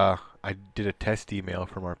 I did a test email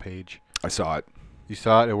from our page. I saw it. You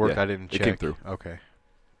saw it? It worked. Yeah, I didn't check. it came through. Okay.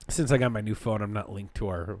 Since I got my new phone, I'm not linked to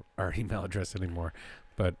our email address anymore.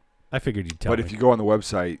 But I figured you'd tell But me. if you go on the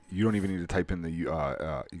website, you don't even need to type in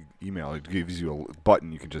the email. It gives you a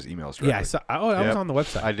button. You can just email us directly. Yeah, I was Yep. on the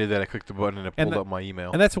website. I did that. I clicked the button and it pulled up my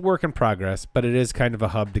email. And that's a work in progress, but it is kind of a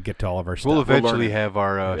hub to get to all of our stuff. We'll eventually learning. have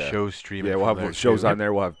our Yeah. shows streaming. Yeah, we'll from have there, shows too. on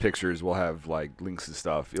there. We'll have pictures. We'll have like links and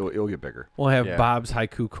stuff. It'll get bigger. We'll have Yeah. Bob's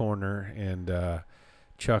Haiku Corner and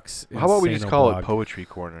Chuck's. How about we just call Insano it blog. Poetry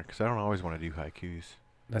Corner? Because I don't always want to do haikus.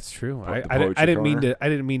 That's true. The I poetry didn't mean corner? to. I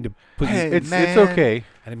didn't mean to put. Hey, you, It's man. okay.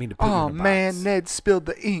 I didn't mean to put. you Oh in a man, box. Ned spilled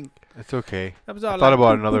the ink. It's okay. That was I all thought like,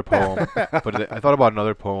 about boop, another boop, poem, but I thought about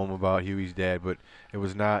another poem about Huey's dad, but it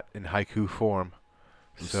was not in haiku form.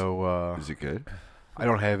 So Is it good? I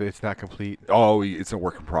don't have it. It's not complete. Oh, it's a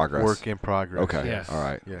work in progress. Work in progress. Okay. Yes. All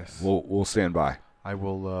right. Yes. We'll stand by. I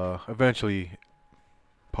will eventually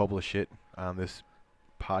publish it on this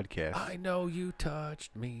podcast. I know you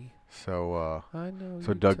touched me. So I know. so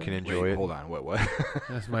you Doug touched can me. enjoy Wait, it. hold on. What?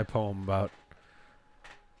 That's my poem about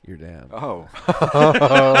your dad. Oh.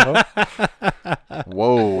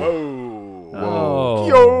 Whoa. Whoa. Oh.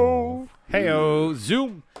 Yo. Heyo,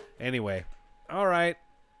 zoom. Anyway, all right.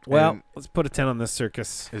 Well, And- let's put a 10 on this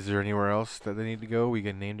circus. Is there anywhere else that they need to go? We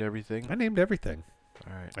get named everything. I named everything.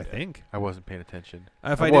 All right. I think. I wasn't paying attention.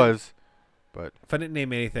 If I didn't- was, but If I didn't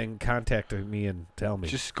name anything, contact me and tell me.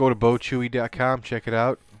 just go to bochewy.com. Check it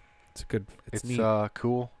out. It's good. It's It's neat.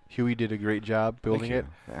 cool. Huey did a great job building it.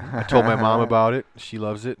 Thank I you. told my mom about it. She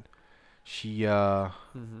loves it. She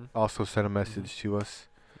Mhm. also sent a message to us.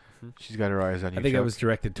 Mhm. She's got her eyes on you. I think it Chuck. was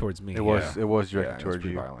directed towards me. It was. It was Yeah, directed it was towards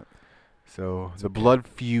pretty you. violent. So It's the okay. blood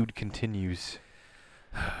feud continues.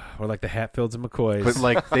 Or like the Hatfields and McCoys. But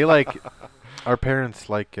like they like our parents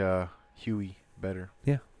like Huey better.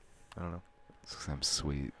 Yeah. I don't know. It's 'cause I'm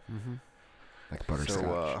sweet, Mhm. like butterscotch.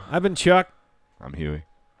 So I've been Chuck. I'm Huey.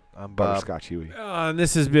 I'm Bob. Butterscotch Huey. And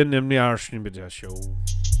this has been the Arshnimbita Show.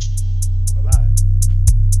 Bye-bye.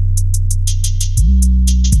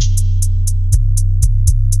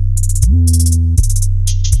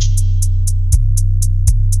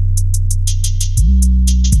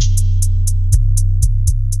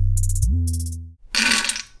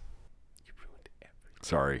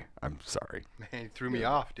 Sorry. I'm sorry. Man, you threw me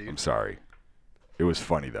off, dude. I'm sorry. It was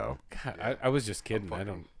funny though. God, I was just kidding. I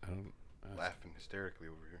fucking- don't. Laughing hysterically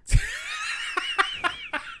over here.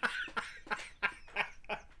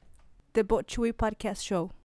 The Bo Chewy Podcast Show.